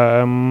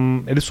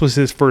 And this was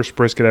his first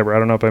brisket ever. I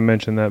don't know if I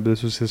mentioned that, but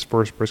this was his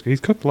first brisket.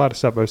 He's cooked a lot of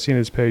stuff. I've seen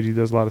his page. He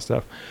does a lot of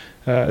stuff.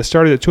 I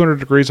started at 200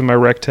 degrees on my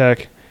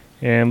Rectech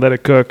and let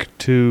it cook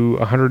to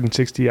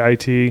 160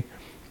 IT.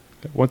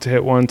 Once it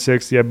hit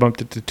 160, I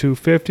bumped it to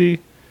 250.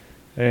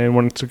 And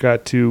once it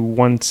got to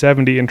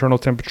 170 internal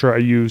temperature, I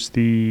used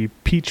the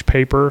peach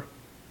paper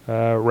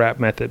wrap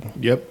method.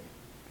 Yep.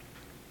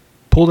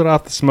 Pulled it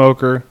off the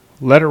smoker,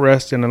 let it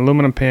rest in an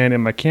aluminum pan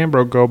in my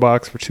Cambro Go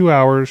box for 2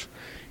 hours.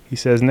 He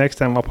says next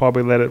time I'll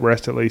probably let it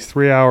rest at least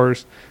 3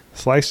 hours.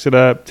 Sliced it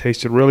up,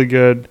 tasted really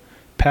good.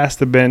 Passed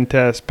the bend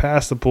test,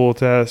 passed the pull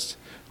test.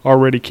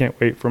 Already can't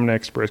wait for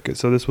next brisket.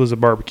 So this was a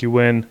barbecue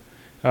win.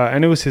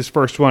 And it was his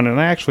first one. And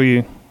I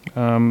actually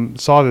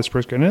saw this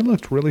brisket, and it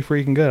looked really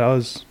freaking good. I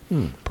was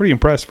pretty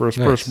impressed for his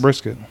first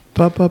brisket.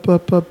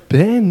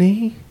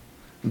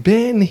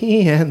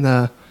 Benny and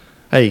the...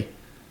 Hey,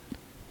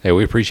 Hey,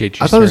 we appreciate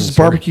you. I thought this sharing was the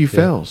story. barbecue Yeah.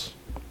 fails.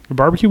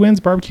 Barbecue wins,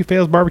 barbecue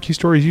fails, barbecue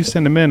stories. You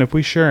send them in. If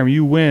we share them,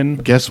 you win.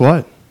 Guess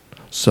what?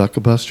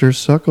 Suckle-busters,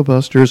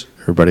 suckle-busters.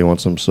 Everybody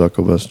wants some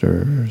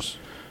suckle-busters.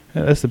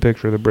 Yeah, that's the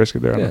picture of the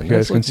brisket there. I don't know if you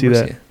guys can see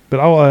brisket. that. But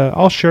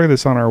I'll share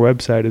this on our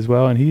website as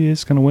well, and he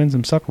is going to win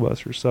some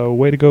Suckle-busters. So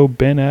way to go,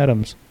 Ben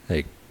Adams.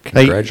 Hey,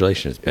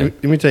 congratulations, Ben.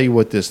 Let me tell you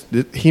what this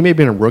he may have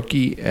been a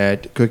rookie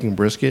at cooking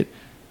brisket,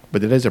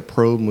 but it is a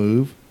pro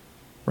move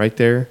right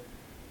there.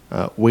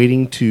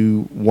 Waiting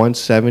to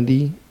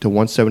 170 to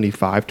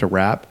 175 to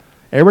wrap.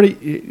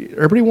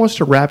 Everybody wants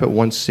to wrap at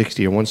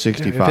 160 or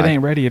 165. If it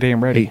ain't ready, it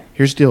ain't ready. Hey,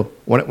 here's the deal.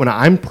 When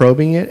I'm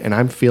probing it and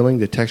I'm feeling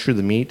the texture of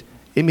the meat,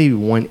 it may be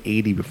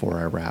 180 before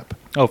I wrap.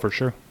 Oh, for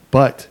sure.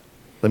 But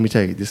let me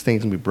tell you, this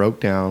thing's going to be broke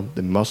down.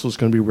 The muscle's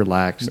going to be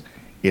relaxed.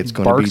 It's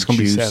going to be Bark's gonna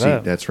be juicy. set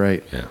up. That's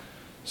right. Yeah.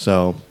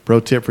 So, pro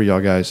tip for y'all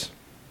guys.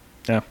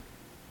 Yeah.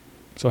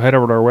 So head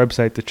over to our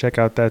website to check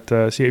out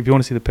that. See if you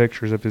want to see the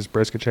pictures of his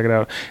brisket, check it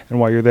out. And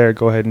while you're there,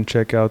 go ahead and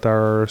check out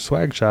our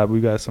swag shop.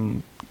 We've got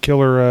some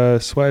killer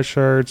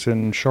sweatshirts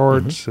and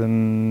shorts.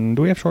 And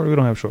do we have shorts? We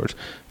don't have shorts.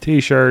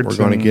 T-shirts. We're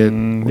going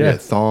to get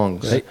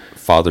thongs. Hey,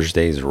 Father's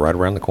Day is right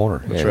around the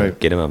corner. That's right.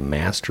 Get him a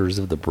Masters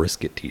of the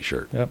Brisket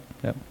T-shirt. Yep.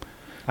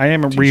 I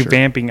am T-shirt.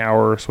 revamping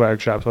our swag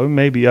shop, so it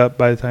may be up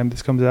by the time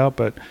this comes out.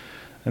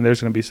 And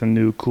there's going to be some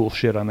new cool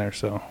shit on there.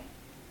 So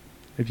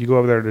if you go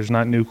over there, there's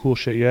not new cool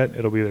shit yet.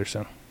 It'll be there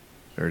soon.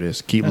 There it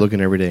is. Keep looking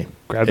every day.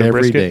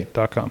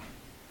 GrabTheBrisket.com.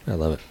 I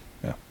love it.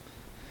 Yeah.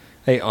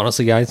 Hey,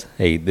 honestly, guys,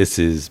 this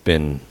has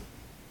been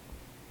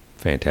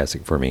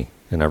fantastic for me,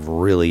 and I've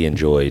really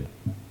enjoyed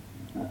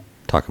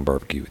talking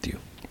barbecue with you.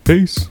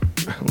 Peace.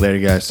 Later,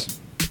 guys.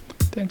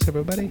 Thanks,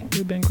 everybody.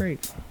 You've been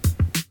great.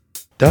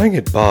 Dang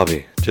it,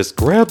 Bobby. Just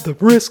grab the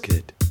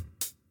brisket.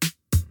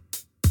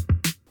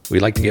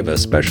 We'd like to give a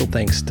special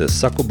thanks to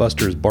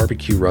Suckle-busters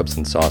Barbecue Rubs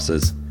and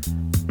Sauces,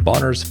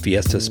 Bonner's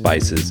Fiesta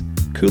Spices,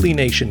 Cooley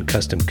Nation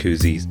Custom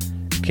Koozies,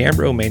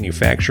 Cambro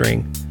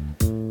Manufacturing,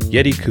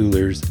 Yeti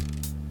Coolers,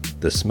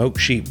 the Smoke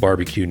Sheep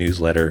Barbecue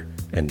Newsletter,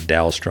 and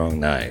Dow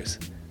Strong Knives.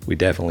 We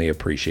definitely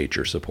appreciate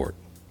your support.